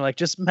text him like,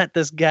 just met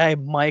this guy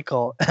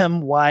Michael,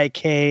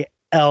 MYKLE.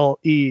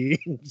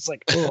 It's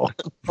like, oh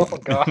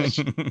gosh.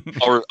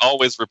 Or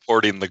always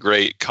reporting the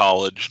great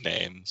college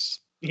names.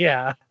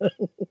 Yeah.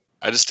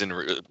 I just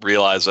didn't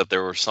realize that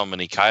there were so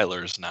many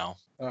Kylers now.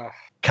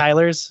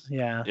 Kyler's,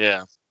 yeah.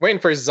 Yeah. Waiting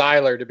for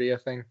Xyler to be a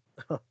thing.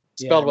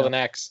 Spelled with an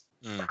X.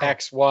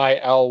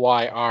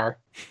 XYLYR.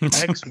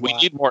 We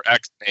need more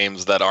X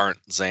names that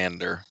aren't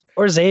Xander.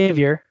 Or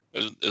Xavier.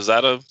 Is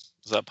that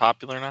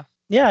popular now?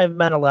 Yeah, I've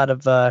met a lot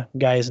of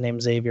guys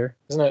named Xavier.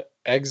 Isn't it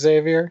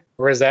Xavier?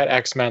 Or is that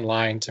X-Men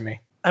lying to me?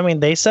 I mean,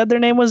 they said their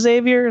name was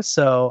Xavier,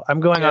 so I'm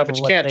going off but of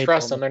you what can't they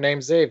trust told them. me. Their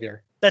name's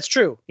Xavier. That's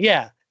true.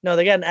 Yeah. No,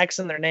 they got an X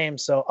in their name,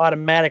 so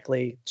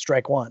automatically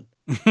strike one.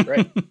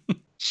 Right.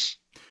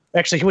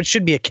 Actually, it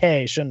should be a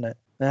K, shouldn't it?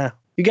 Yeah.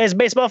 You guys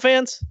baseball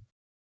fans?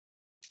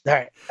 All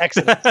right.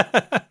 Excellent.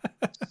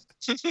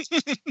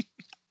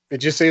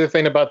 Did you see the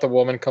thing about the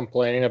woman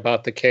complaining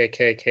about the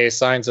KKK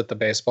signs at the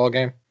baseball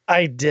game?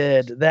 I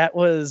did. That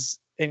was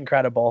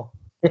incredible.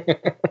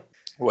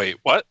 Wait,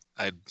 what?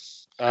 I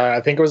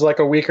think it was like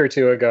a week or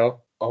two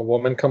ago. A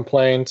woman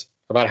complained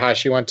about how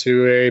she went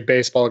to a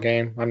baseball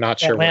game. I'm not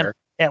sure where.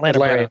 Atlanta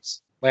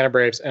Braves. Atlanta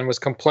Braves, and was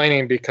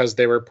complaining because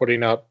they were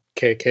putting up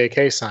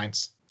KKK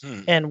signs.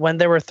 And when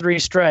there were 3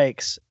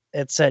 strikes,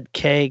 it said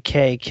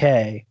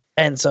KKK.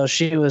 And so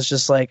she was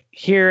just like,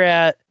 here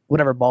at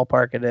whatever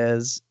ballpark it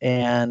is,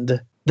 and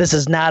this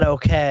is not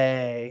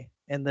okay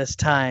in this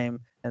time.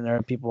 And there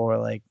are people who were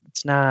like,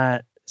 it's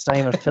not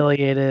even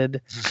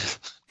affiliated.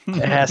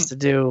 It has to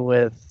do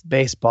with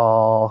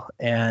baseball,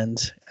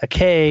 and a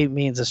K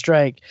means a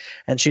strike.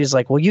 And she's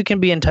like, well, you can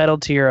be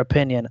entitled to your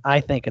opinion. I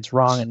think it's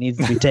wrong and needs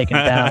to be taken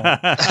down.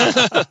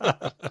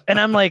 And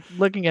I'm like,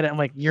 looking at it, I'm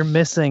like, you're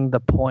missing the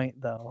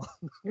point, though.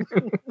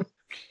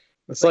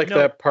 It's like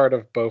that part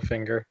of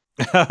Bowfinger.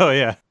 Oh,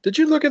 yeah. Did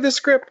you look at this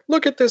script?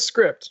 Look at this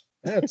script.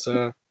 It's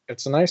a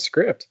nice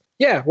script.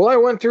 Yeah, well, I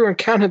went through and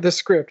counted the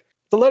script.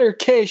 The letter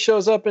K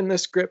shows up in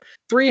this script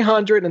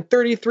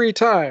 333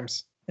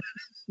 times.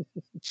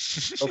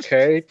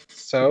 Okay,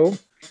 so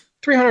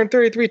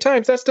 333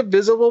 times, that's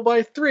divisible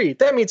by 3.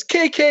 That means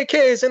KKK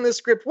is in this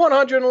script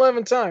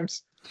 111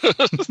 times.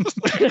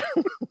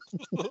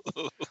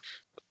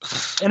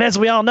 And as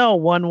we all know,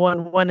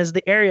 111 is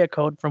the area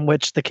code from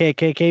which the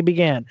KKK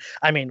began.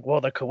 I mean,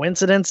 will the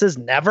coincidences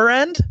never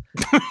end?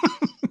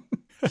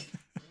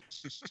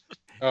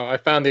 Oh, I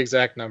found the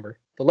exact number.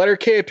 The letter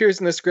K appears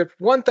in the script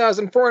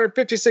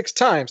 1,456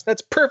 times.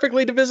 That's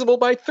perfectly divisible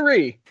by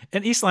 3.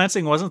 In East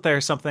Lansing, wasn't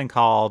there something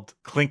called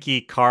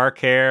Clinky Car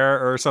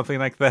Care or something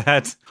like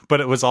that?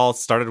 But it was all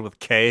started with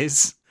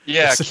Ks?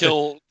 Yeah,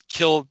 kill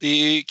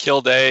D,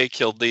 kill day,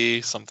 kill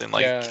D, something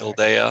like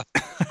Kildea.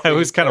 I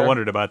always kind of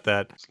wondered about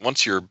that.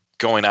 Once you're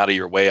going out of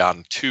your way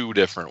on 2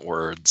 different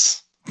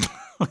words,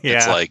 Yeah.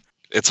 it's like,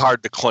 it's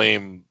hard to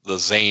claim the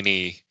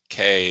zany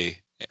K,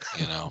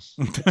 you know.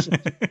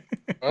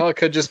 Well, it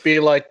could just be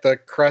like the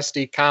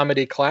crusty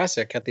comedy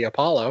classic at the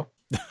Apollo.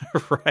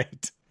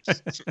 Right.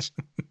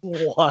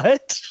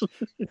 What?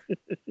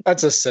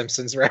 That's a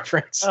Simpsons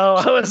reference. Oh,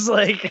 I was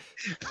like,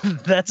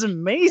 that's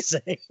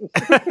amazing.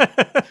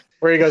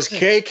 Where he goes,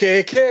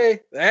 KKK,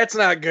 that's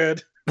not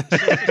good.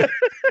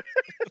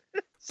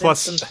 Plus,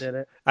 Simpsons did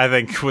it. I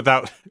think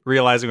without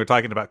realizing we're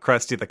talking about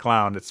Krusty the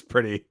Clown, it's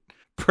pretty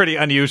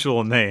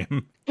unusual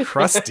name.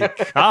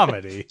 Krusty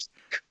Comedy.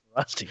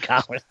 Rusty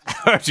Collins.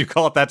 How would you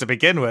call it that to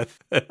begin with?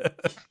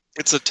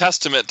 It's a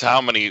testament to how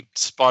many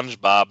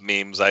SpongeBob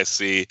memes I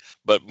see,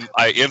 but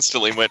I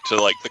instantly went to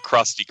like the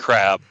Krusty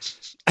Krab.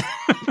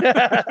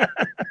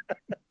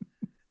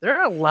 There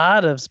are a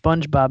lot of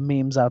SpongeBob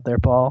memes out there,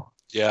 Paul.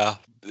 Yeah,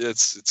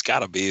 it's got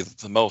to be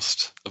the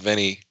most of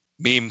any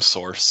meme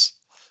source.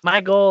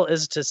 My goal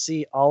is to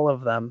see all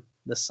of them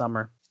this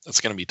summer.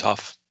 That's going to be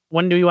tough.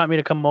 When do you want me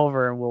to come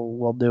over and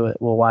we'll do it?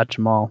 We'll watch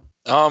them all.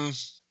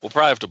 We'll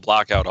probably have to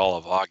block out all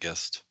of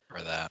August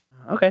for that.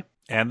 Okay.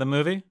 And the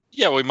movie?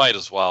 Yeah, we might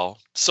as well.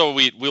 So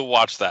we'll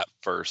watch that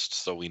first,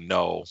 so we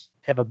know.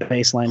 Have a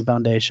baseline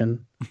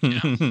foundation.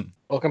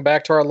 Welcome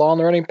back to our Law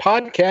and Running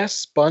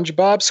podcast,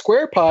 SpongeBob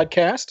Square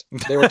Podcast.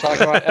 They were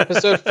talking about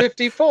episode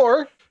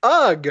 54,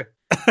 Ugh,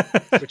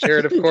 which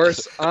aired, of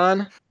course,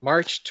 on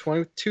March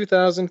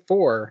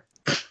 2004.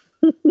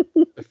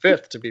 The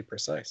 5th, to be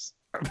precise.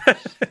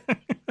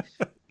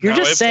 You're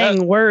just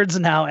saying words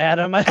now,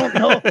 Adam. I don't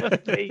know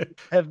if they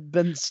have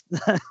been...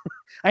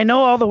 I know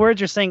all the words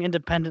you're saying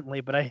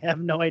independently, but I have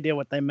no idea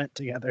what they meant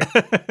together.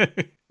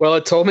 Well,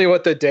 it told me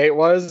what the date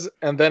was,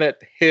 and then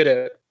it hid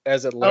it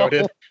as it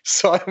loaded. Oh.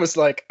 So I was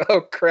like,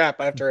 oh,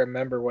 crap, I have to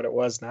remember what it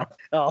was now.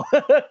 Oh.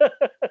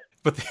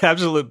 But the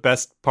absolute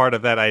best part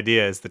of that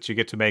idea is that you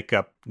get to make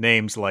up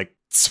names like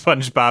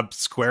SpongeBob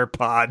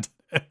SquarePod.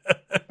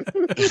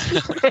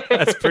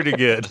 That's pretty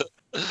good.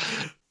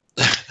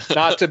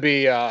 Not to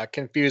be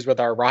confused with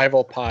our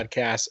rival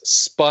podcast,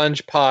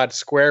 SpongePod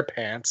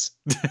SquarePants.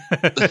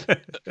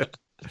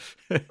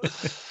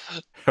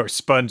 Or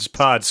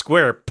SpongePod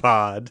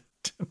SquarePod.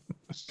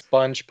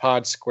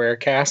 SpongePod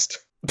SquareCast.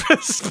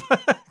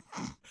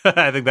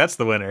 I think that's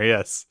the winner,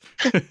 yes.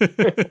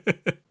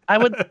 I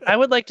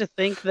would like to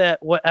think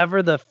that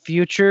whatever the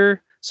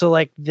future, so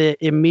like the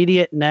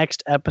immediate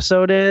next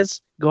episode is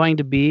going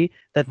to be,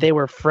 that they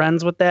were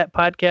friends with that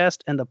podcast,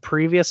 and the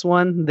previous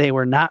one they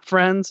were not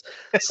friends.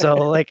 So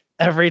like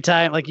every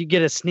time, like you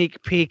get a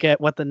sneak peek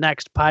at what the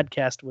next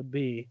podcast would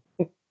be.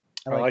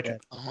 I like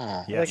it.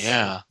 Oh, Yes.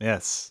 yeah.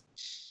 Yes.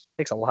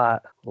 Takes a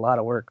lot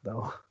of work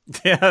though.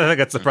 Yeah, I think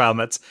that's the problem.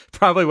 That's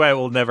probably why it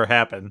will never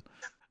happen.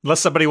 Unless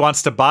somebody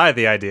wants to buy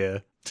the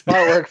idea.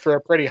 Might work for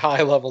a pretty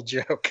high level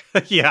joke.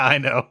 Yeah, I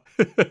know.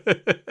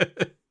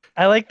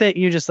 I like that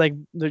you just like,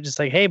 they're just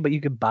like, hey, but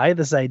you could buy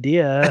this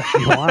idea if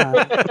you want.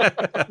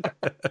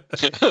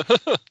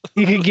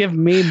 You could give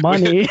me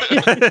money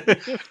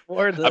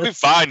for this. I'd be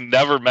fine.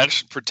 Never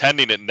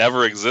pretending it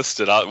never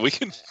existed. We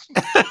can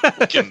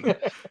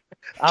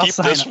I'll keep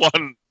sign up.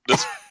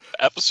 this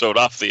episode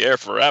off the air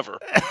forever.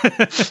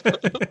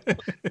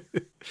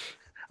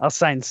 I'll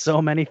sign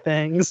so many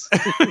things.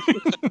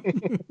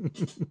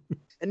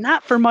 And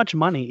not for much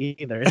money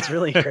either. It's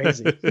really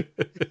crazy.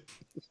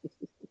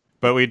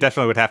 But we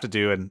definitely would have to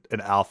do an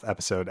Alf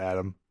episode,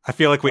 Adam. I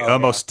feel like we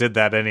almost did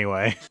that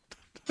anyway.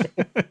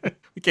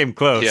 We came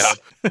close. Yeah.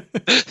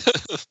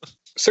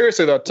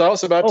 Seriously, though, tell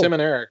us about Tim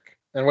and Eric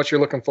and what you're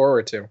looking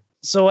forward to.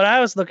 So what I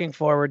was looking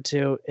forward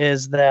to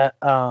is that...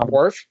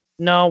 Worf?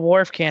 No,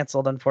 Worf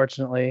canceled,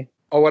 unfortunately.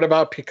 Oh, what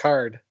about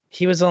Picard?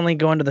 He was only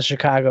going to the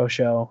Chicago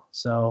show,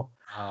 so...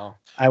 Oh.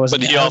 I was.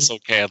 But he also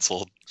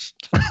canceled.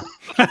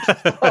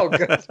 Oh,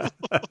 good.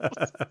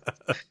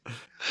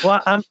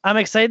 Well, I'm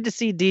excited to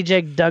see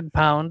DJ Doug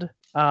Pound.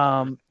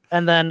 And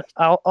then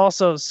I'll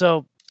also,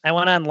 so I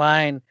went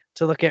online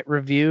to look at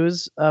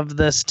reviews of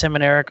this Tim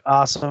and Eric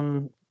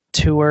Awesome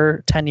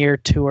tour, 10-year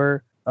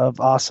tour of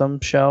Awesome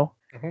show.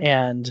 Mhm.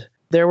 And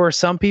there were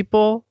some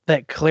people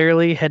that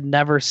clearly had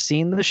never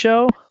seen the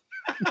show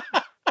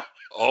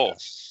Oh,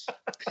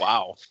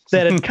 wow.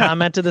 that had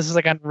commented. This is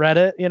like on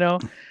Reddit, you know,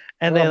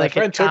 and Well, they my like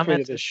friend had took me to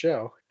commented, this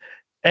show.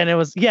 and it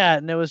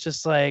was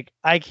just like,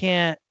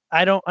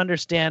 I don't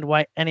understand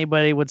why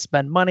anybody would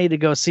spend money to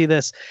go see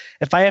this.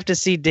 If I have to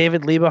see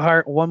David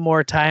Liebehart one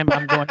more time,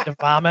 I'm going to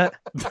vomit.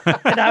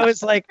 And I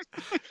was like,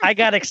 I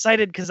got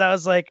excited because I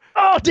was like,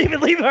 oh,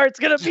 David Liebehart's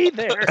gonna be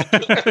there.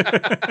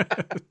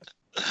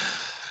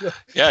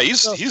 Yeah,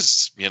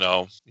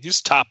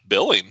 he's top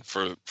billing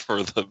for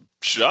the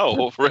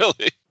show,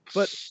 really.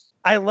 But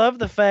I love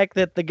the fact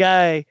that the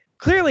guy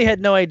clearly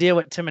had no idea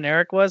what Tim and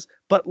Eric was,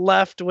 but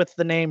left with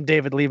the name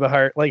David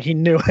Liebehart, like he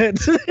knew it.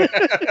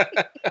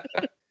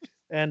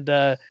 And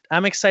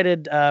I'm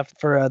excited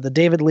for the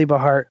David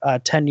Liebehart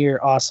 10-year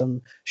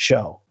Awesome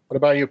show. What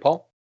about you,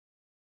 Paul?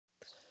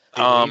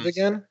 Do you leave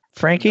again?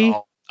 Frankie?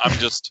 No, I'm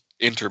just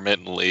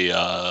intermittently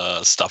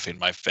stuffing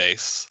my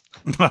face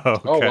Okay.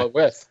 Oh, what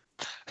with?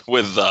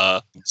 with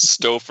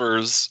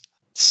Stouffer's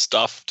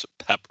stuffed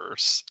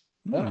peppers.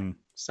 Hmm.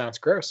 Sounds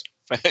gross.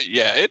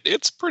 Yeah,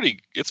 it's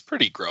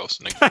pretty gross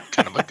in a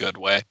kind of a good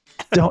way.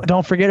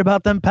 Don't forget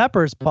about them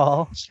peppers,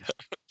 Paul.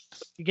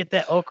 You get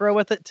that okra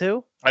with it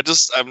too?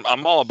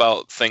 I'm all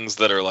about things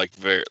that are like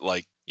very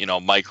like,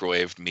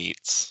 microwaved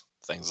meats,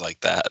 things like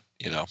that,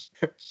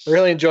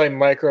 Really enjoy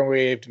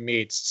microwaved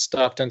meats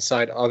stuffed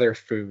inside other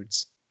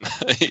foods.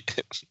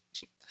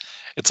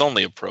 It's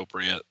only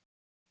appropriate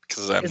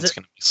because then Is it's it-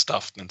 going to be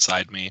stuffed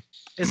inside me.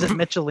 Is it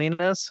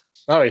Michelina's?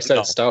 Oh, he said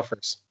No.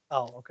 Stouffer's.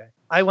 Oh, okay.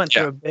 I went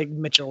through Yeah. a big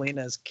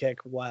Michelina's kick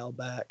a while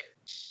back.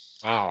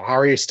 Wow, how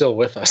are you still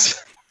with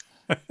us?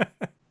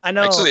 I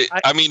know. Actually,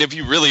 I- I mean, if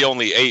you really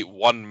only ate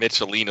one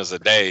Michelinas a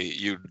day,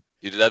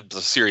 that's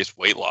a serious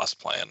weight loss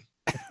plan.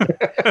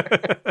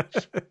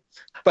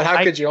 But how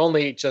I- could you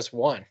only eat just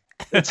one?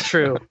 it's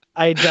true.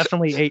 I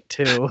definitely ate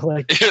two.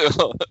 Like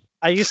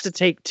I used to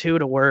take two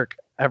to work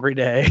every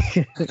day.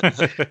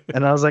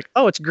 And I was like,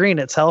 oh, it's green.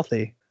 It's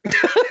healthy.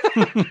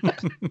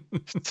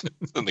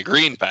 In the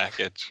green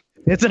package.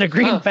 It's in a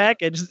green Huh.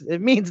 package.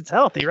 It means it's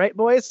healthy, right,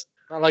 boys?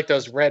 Not like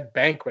those red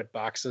banquet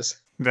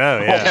boxes. Oh,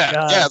 yeah.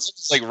 God. Yeah,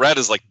 it's like red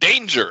is like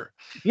danger.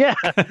 Yeah.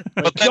 But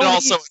then Don't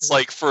also eat- it's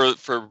like for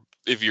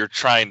if you're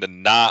trying to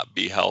not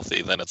be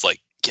healthy, then it's like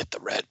get the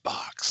red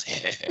box.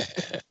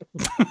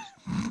 I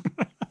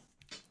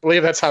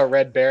believe that's how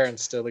Red Baron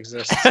still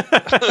exists.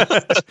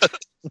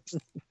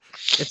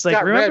 It's like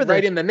Got remember red the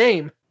right in the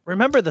name.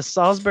 remember the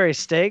Salisbury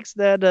steaks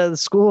that the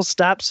school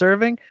stopped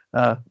serving?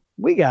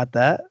 We got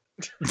that.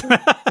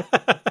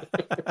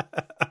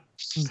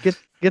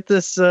 Get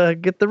this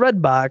get the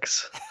red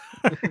box.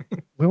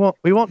 We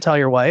won't tell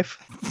your wife.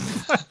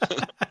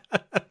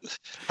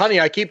 Honey,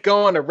 I keep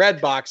going to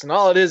Redbox and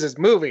all it is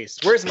movies.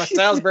 Where's my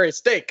Salisbury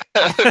steak?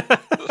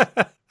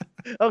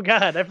 Oh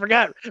God, I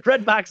forgot.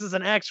 Redbox is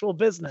an actual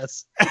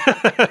business.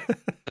 I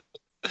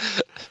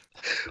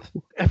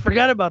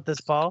forgot about this,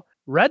 Paul.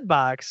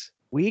 Redbox,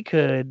 we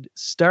could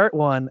start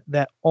one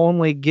that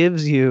only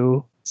gives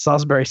you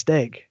Salisbury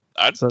steak.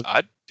 I'd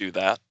do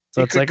that.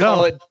 So You it's could like,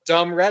 call oh, it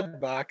Dumb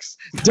Redbox.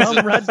 dumb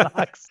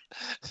Redbox.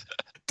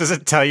 Does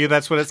it tell you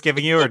that's what it's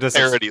giving you, or does it?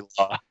 Parody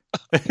law.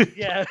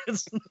 Yeah.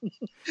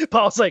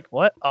 Paul's like,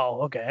 what?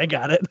 Oh, okay, I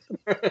got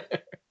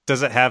it.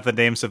 Does it have the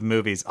names of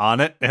movies on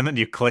it, and then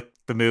you click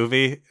the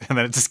movie, and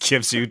then it just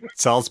gives you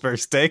Salisbury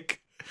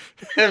steak?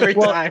 Every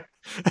Well, time.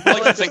 I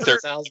like to think they're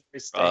Salisbury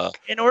steak.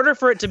 In order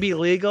for it to be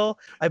legal,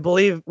 I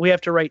believe we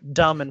have to write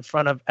dumb in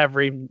front of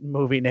every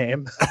movie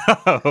name.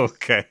 Oh,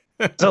 okay.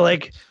 So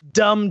like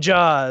Dumb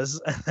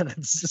Jaws, and then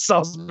it's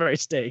Salisbury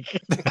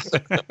steak.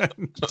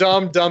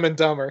 Dumb, Dumb and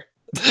Dumber.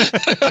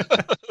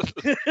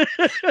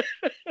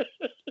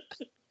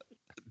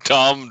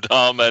 Dumb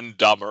and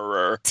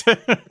Dumberer.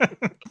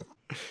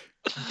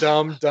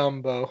 Dumb,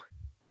 Dumbo.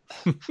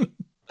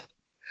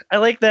 I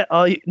like that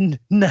all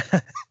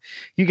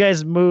you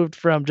guys moved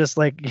from just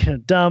like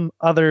dumb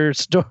other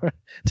store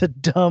to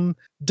dumb.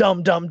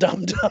 Dumb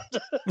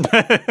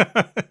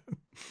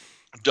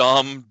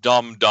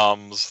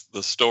Dumbs,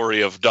 the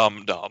story of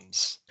Dumb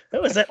Dumbs.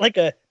 Was that like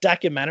a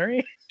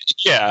documentary?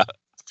 Yeah.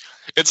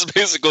 It's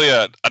basically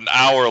an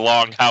hour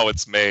long how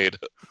it's made.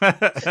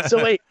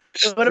 So wait,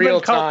 it would have Real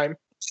been called, time.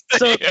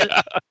 so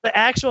Yeah. the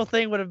actual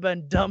thing would have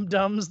been Dumb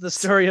Dumbs, the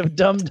story of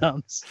Dumb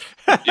Dumbs.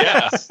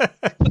 Yeah.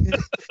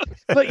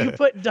 But you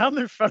put dumb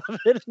in front of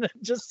it and it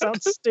just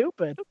sounds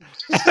stupid.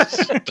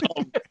 I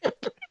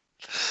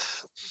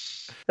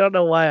don't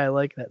know why I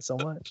like that so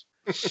much.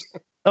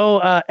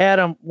 Oh,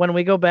 Adam, when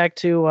we go back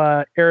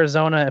to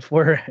Arizona, if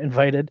we're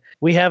invited,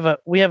 we have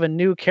a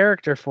new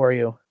character for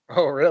you.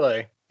 Oh,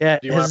 really? Yeah,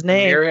 Do you want his to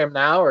name hear him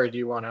now, or do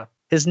you want to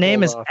is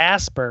hold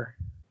Asper.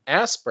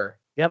 Asper?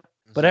 Yep,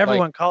 but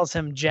everyone calls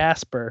him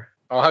Jasper.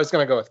 Oh, I was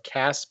going to go with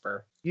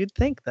Casper. You'd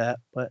think that,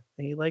 but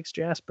he likes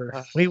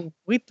Jasper. We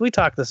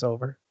talked this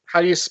over.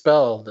 How do you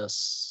spell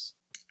this?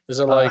 Is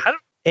it like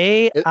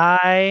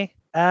AIS?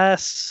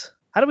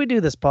 How do we do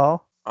this,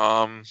 Paul?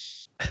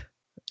 Was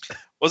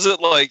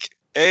it like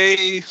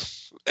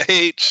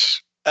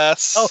AHS?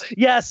 Oh,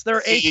 yes, there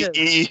are H's.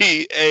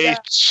 EEH.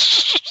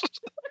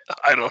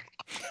 I don't know.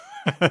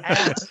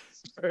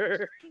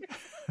 Asper.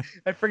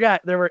 I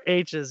forgot there were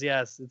H's.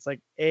 Yes, it's like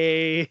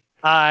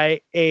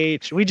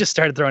AIH. We just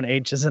started throwing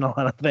H's in a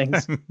lot of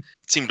things. It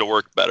seemed to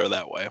work better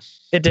that way.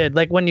 It did.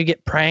 Like when you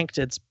get pranked,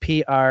 it's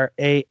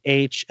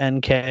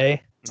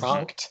PRAHNK.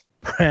 Pranked?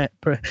 It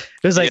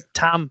was like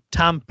Tom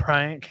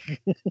Prank.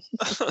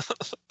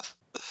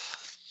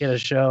 Get a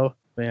show.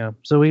 Yeah.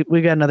 So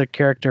we got another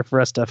character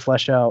for us to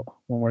flesh out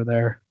when we're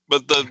there.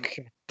 But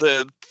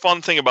the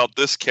fun thing about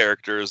this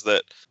character is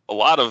that a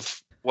lot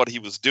of what he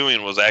was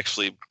doing was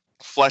actually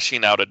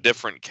fleshing out a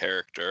different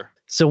character.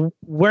 So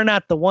we're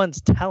not the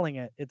ones telling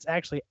it. It's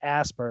actually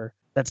Asper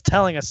that's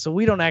telling us. So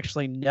we don't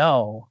actually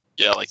know.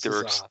 Yeah, like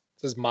This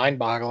is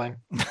mind-boggling.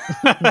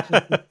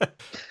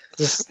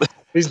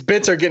 These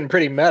bits are getting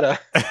pretty meta.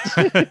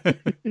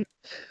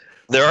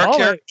 There are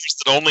characters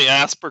that only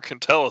Asper can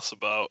tell us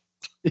about.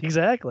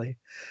 Exactly.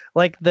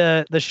 Like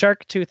the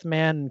shark tooth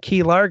man,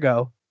 Key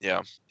Largo.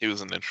 Yeah, he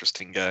was an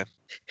interesting guy.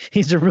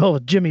 He's a real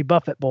Jimmy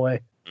Buffett boy.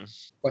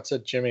 What's a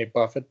Jimmy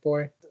Buffett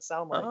boy? Does it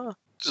sound like?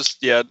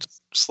 Just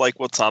like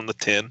what's on the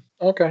tin.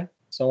 Okay.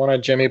 So one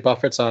of Jimmy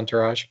Buffett's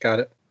entourage. Got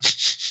it.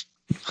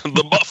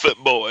 The Buffett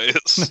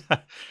boys.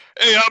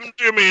 Hey, I'm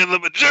Jimmy and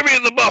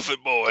the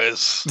Buffett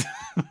boys.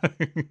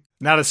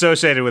 Not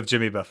associated with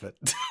Jimmy Buffett.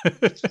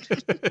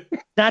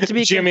 Not to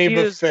be Jimmy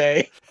confused.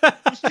 Buffet.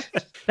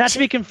 Not to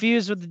be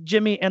confused with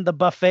Jimmy and the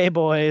Buffet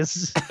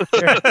boys.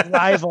 Their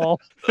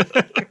rival.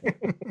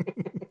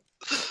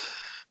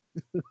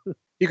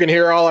 You can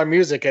hear all our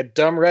music at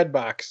Dumb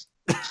Redbox.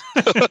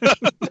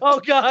 Oh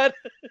God.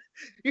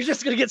 You're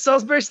just gonna get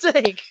Salisbury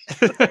steak.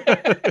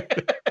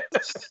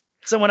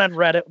 Someone on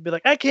Reddit would be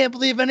like, I can't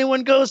believe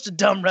anyone goes to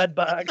Dumb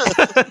Redbox.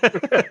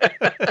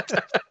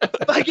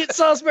 If I get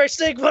Salisbury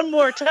steak one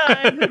more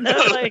time,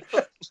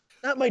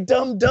 not my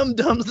dumb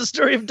dums, the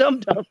story of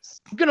dum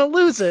dums. I'm gonna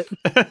lose it.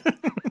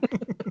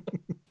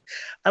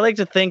 I like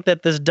to think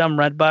that this Dumb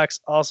Redbox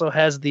also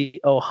has the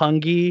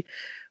Ohungi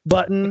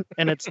button,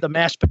 and it's the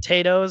mashed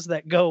potatoes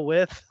that go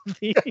with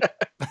the.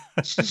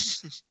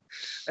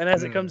 And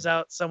as it comes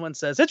out, someone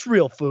says it's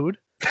real food.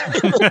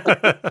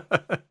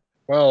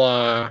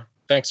 Well,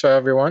 thanks for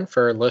everyone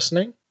for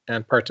listening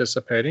and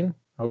participating.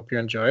 I hope you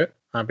enjoy it.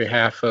 On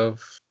behalf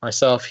of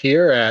myself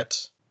here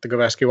at the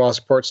Gobeski Wall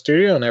Support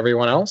Studio and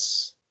everyone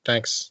else,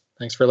 thanks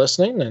for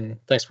listening and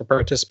thanks for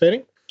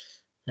participating.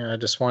 And I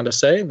just wanted to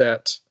say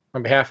that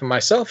on behalf of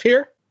myself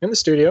here in the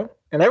studio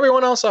and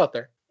everyone else out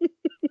there,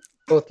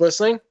 both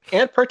listening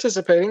and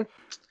participating,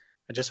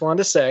 I just wanted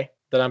to say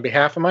that on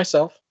behalf of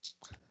myself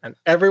and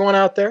everyone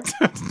out there,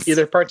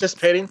 either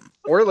participating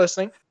or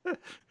listening,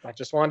 I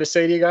just wanted to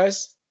say to you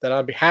guys that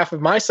on behalf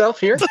of myself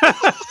here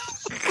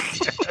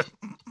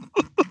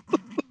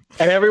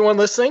and everyone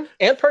listening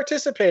and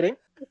participating,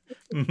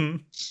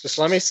 just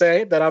let me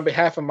say that on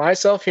behalf of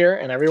myself here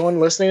and everyone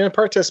listening and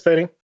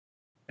participating,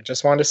 I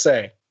just wanted to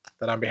say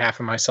that on behalf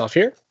of myself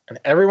here and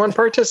everyone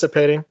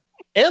participating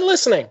and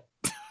listening,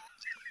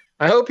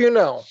 I hope you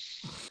know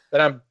that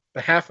on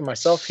behalf of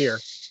myself here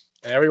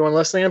and everyone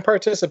listening and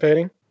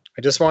participating,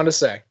 I just wanted to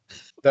say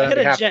that on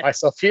behalf of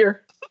myself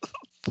here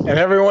and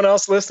everyone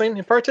else listening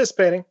and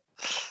participating,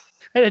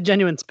 I had a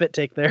genuine spit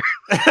take there.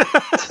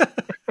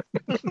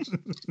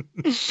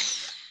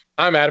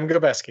 I'm Adam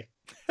Gobeski.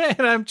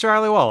 And I'm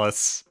Charlie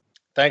Wallace.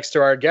 Thanks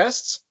to our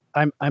guests.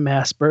 I'm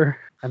Asper.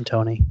 I'm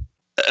Tony.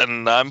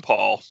 And I'm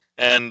Paul.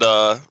 And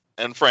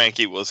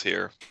Frankie was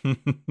here. And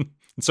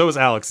so was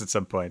Alex at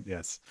some point,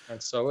 yes.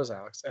 And so was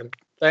Alex. And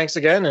thanks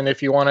again. And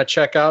if you want to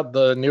check out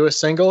the newest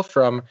single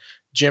from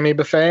Jimmy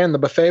Buffet and the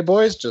Buffet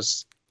Boys,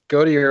 just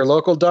go to your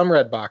local Dumb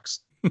Redbox.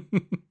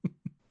 And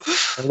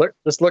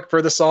just look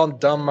for the song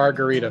Dumb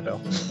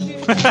Margaritaville.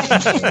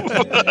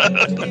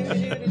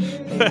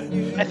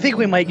 I think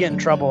we might get in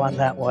trouble on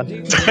that one.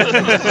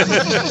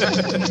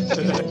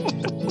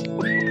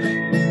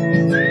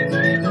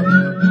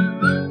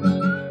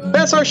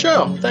 That's our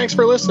show. Thanks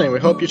for listening. We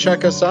hope you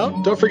check us out.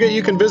 Don't forget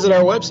you can visit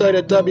our website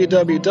at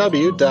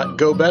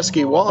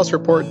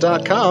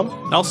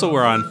www.gobeskiwallacereport.com. Also,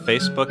 we're on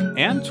Facebook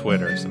and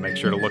Twitter, so make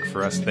sure to look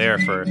for us there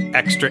for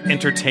extra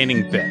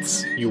entertaining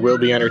bits. You will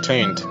be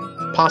entertained.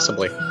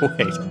 Possibly.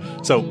 Wait,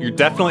 so you're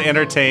definitely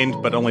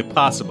entertained, but only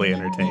possibly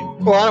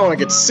entertained. Well, I don't want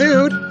to get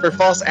sued for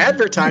false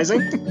advertising.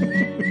 I'm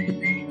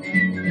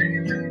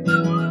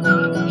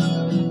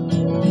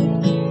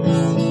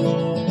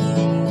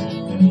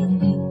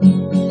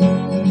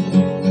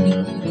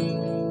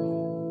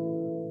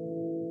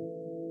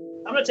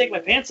going to take my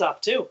pants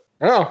off, too.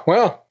 Oh,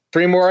 well,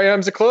 3 more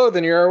items of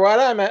clothing. You're what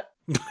I'm at.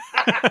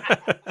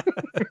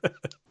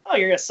 Oh,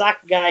 you're a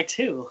sock guy,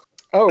 too.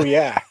 Oh,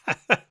 yeah.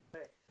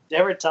 Did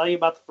I ever tell you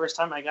about the first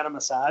time I got a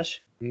massage?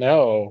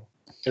 No.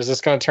 Is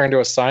this going to turn to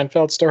a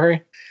Seinfeld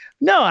story?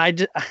 No,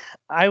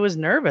 I was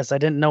nervous. I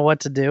didn't know what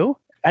to do.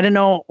 I didn't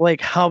know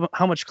like how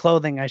much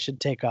clothing I should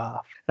take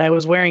off. And I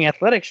was wearing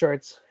athletic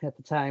shorts at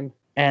the time.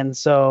 And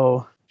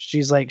so she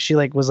was like,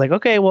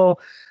 okay, well,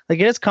 like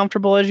get as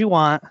comfortable as you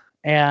want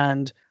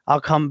and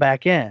I'll come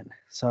back in.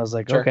 So I was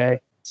like, Sure. okay.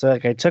 So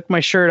like I took my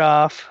shirt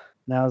off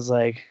and I was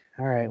like,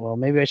 all right, well,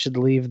 maybe I should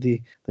leave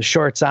the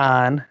shorts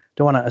on.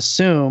 Don't want to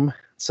assume.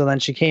 So then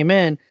she came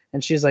in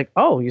and she's like,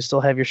 oh, you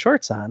still have your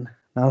shorts on.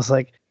 And I was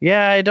like,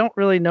 yeah, I don't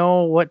really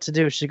know what to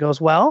do. She goes,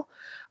 well,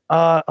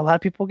 a lot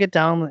of people get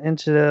down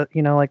into,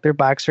 like their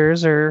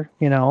boxers or,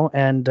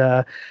 and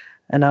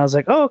I was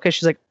like, oh, okay.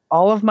 She's like,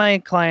 all of my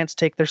clients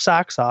take their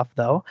socks off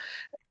though.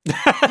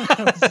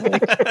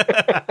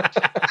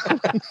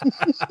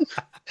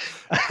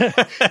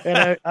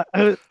 And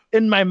I,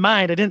 in my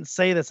mind, I didn't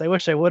say this. I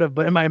wish I would have,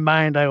 but in my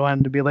mind, I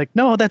wanted to be like,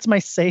 no, that's my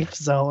safe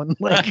zone.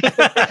 Like,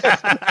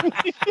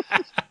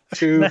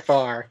 too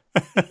far.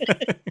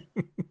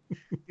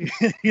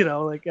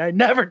 like I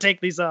never take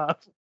these off.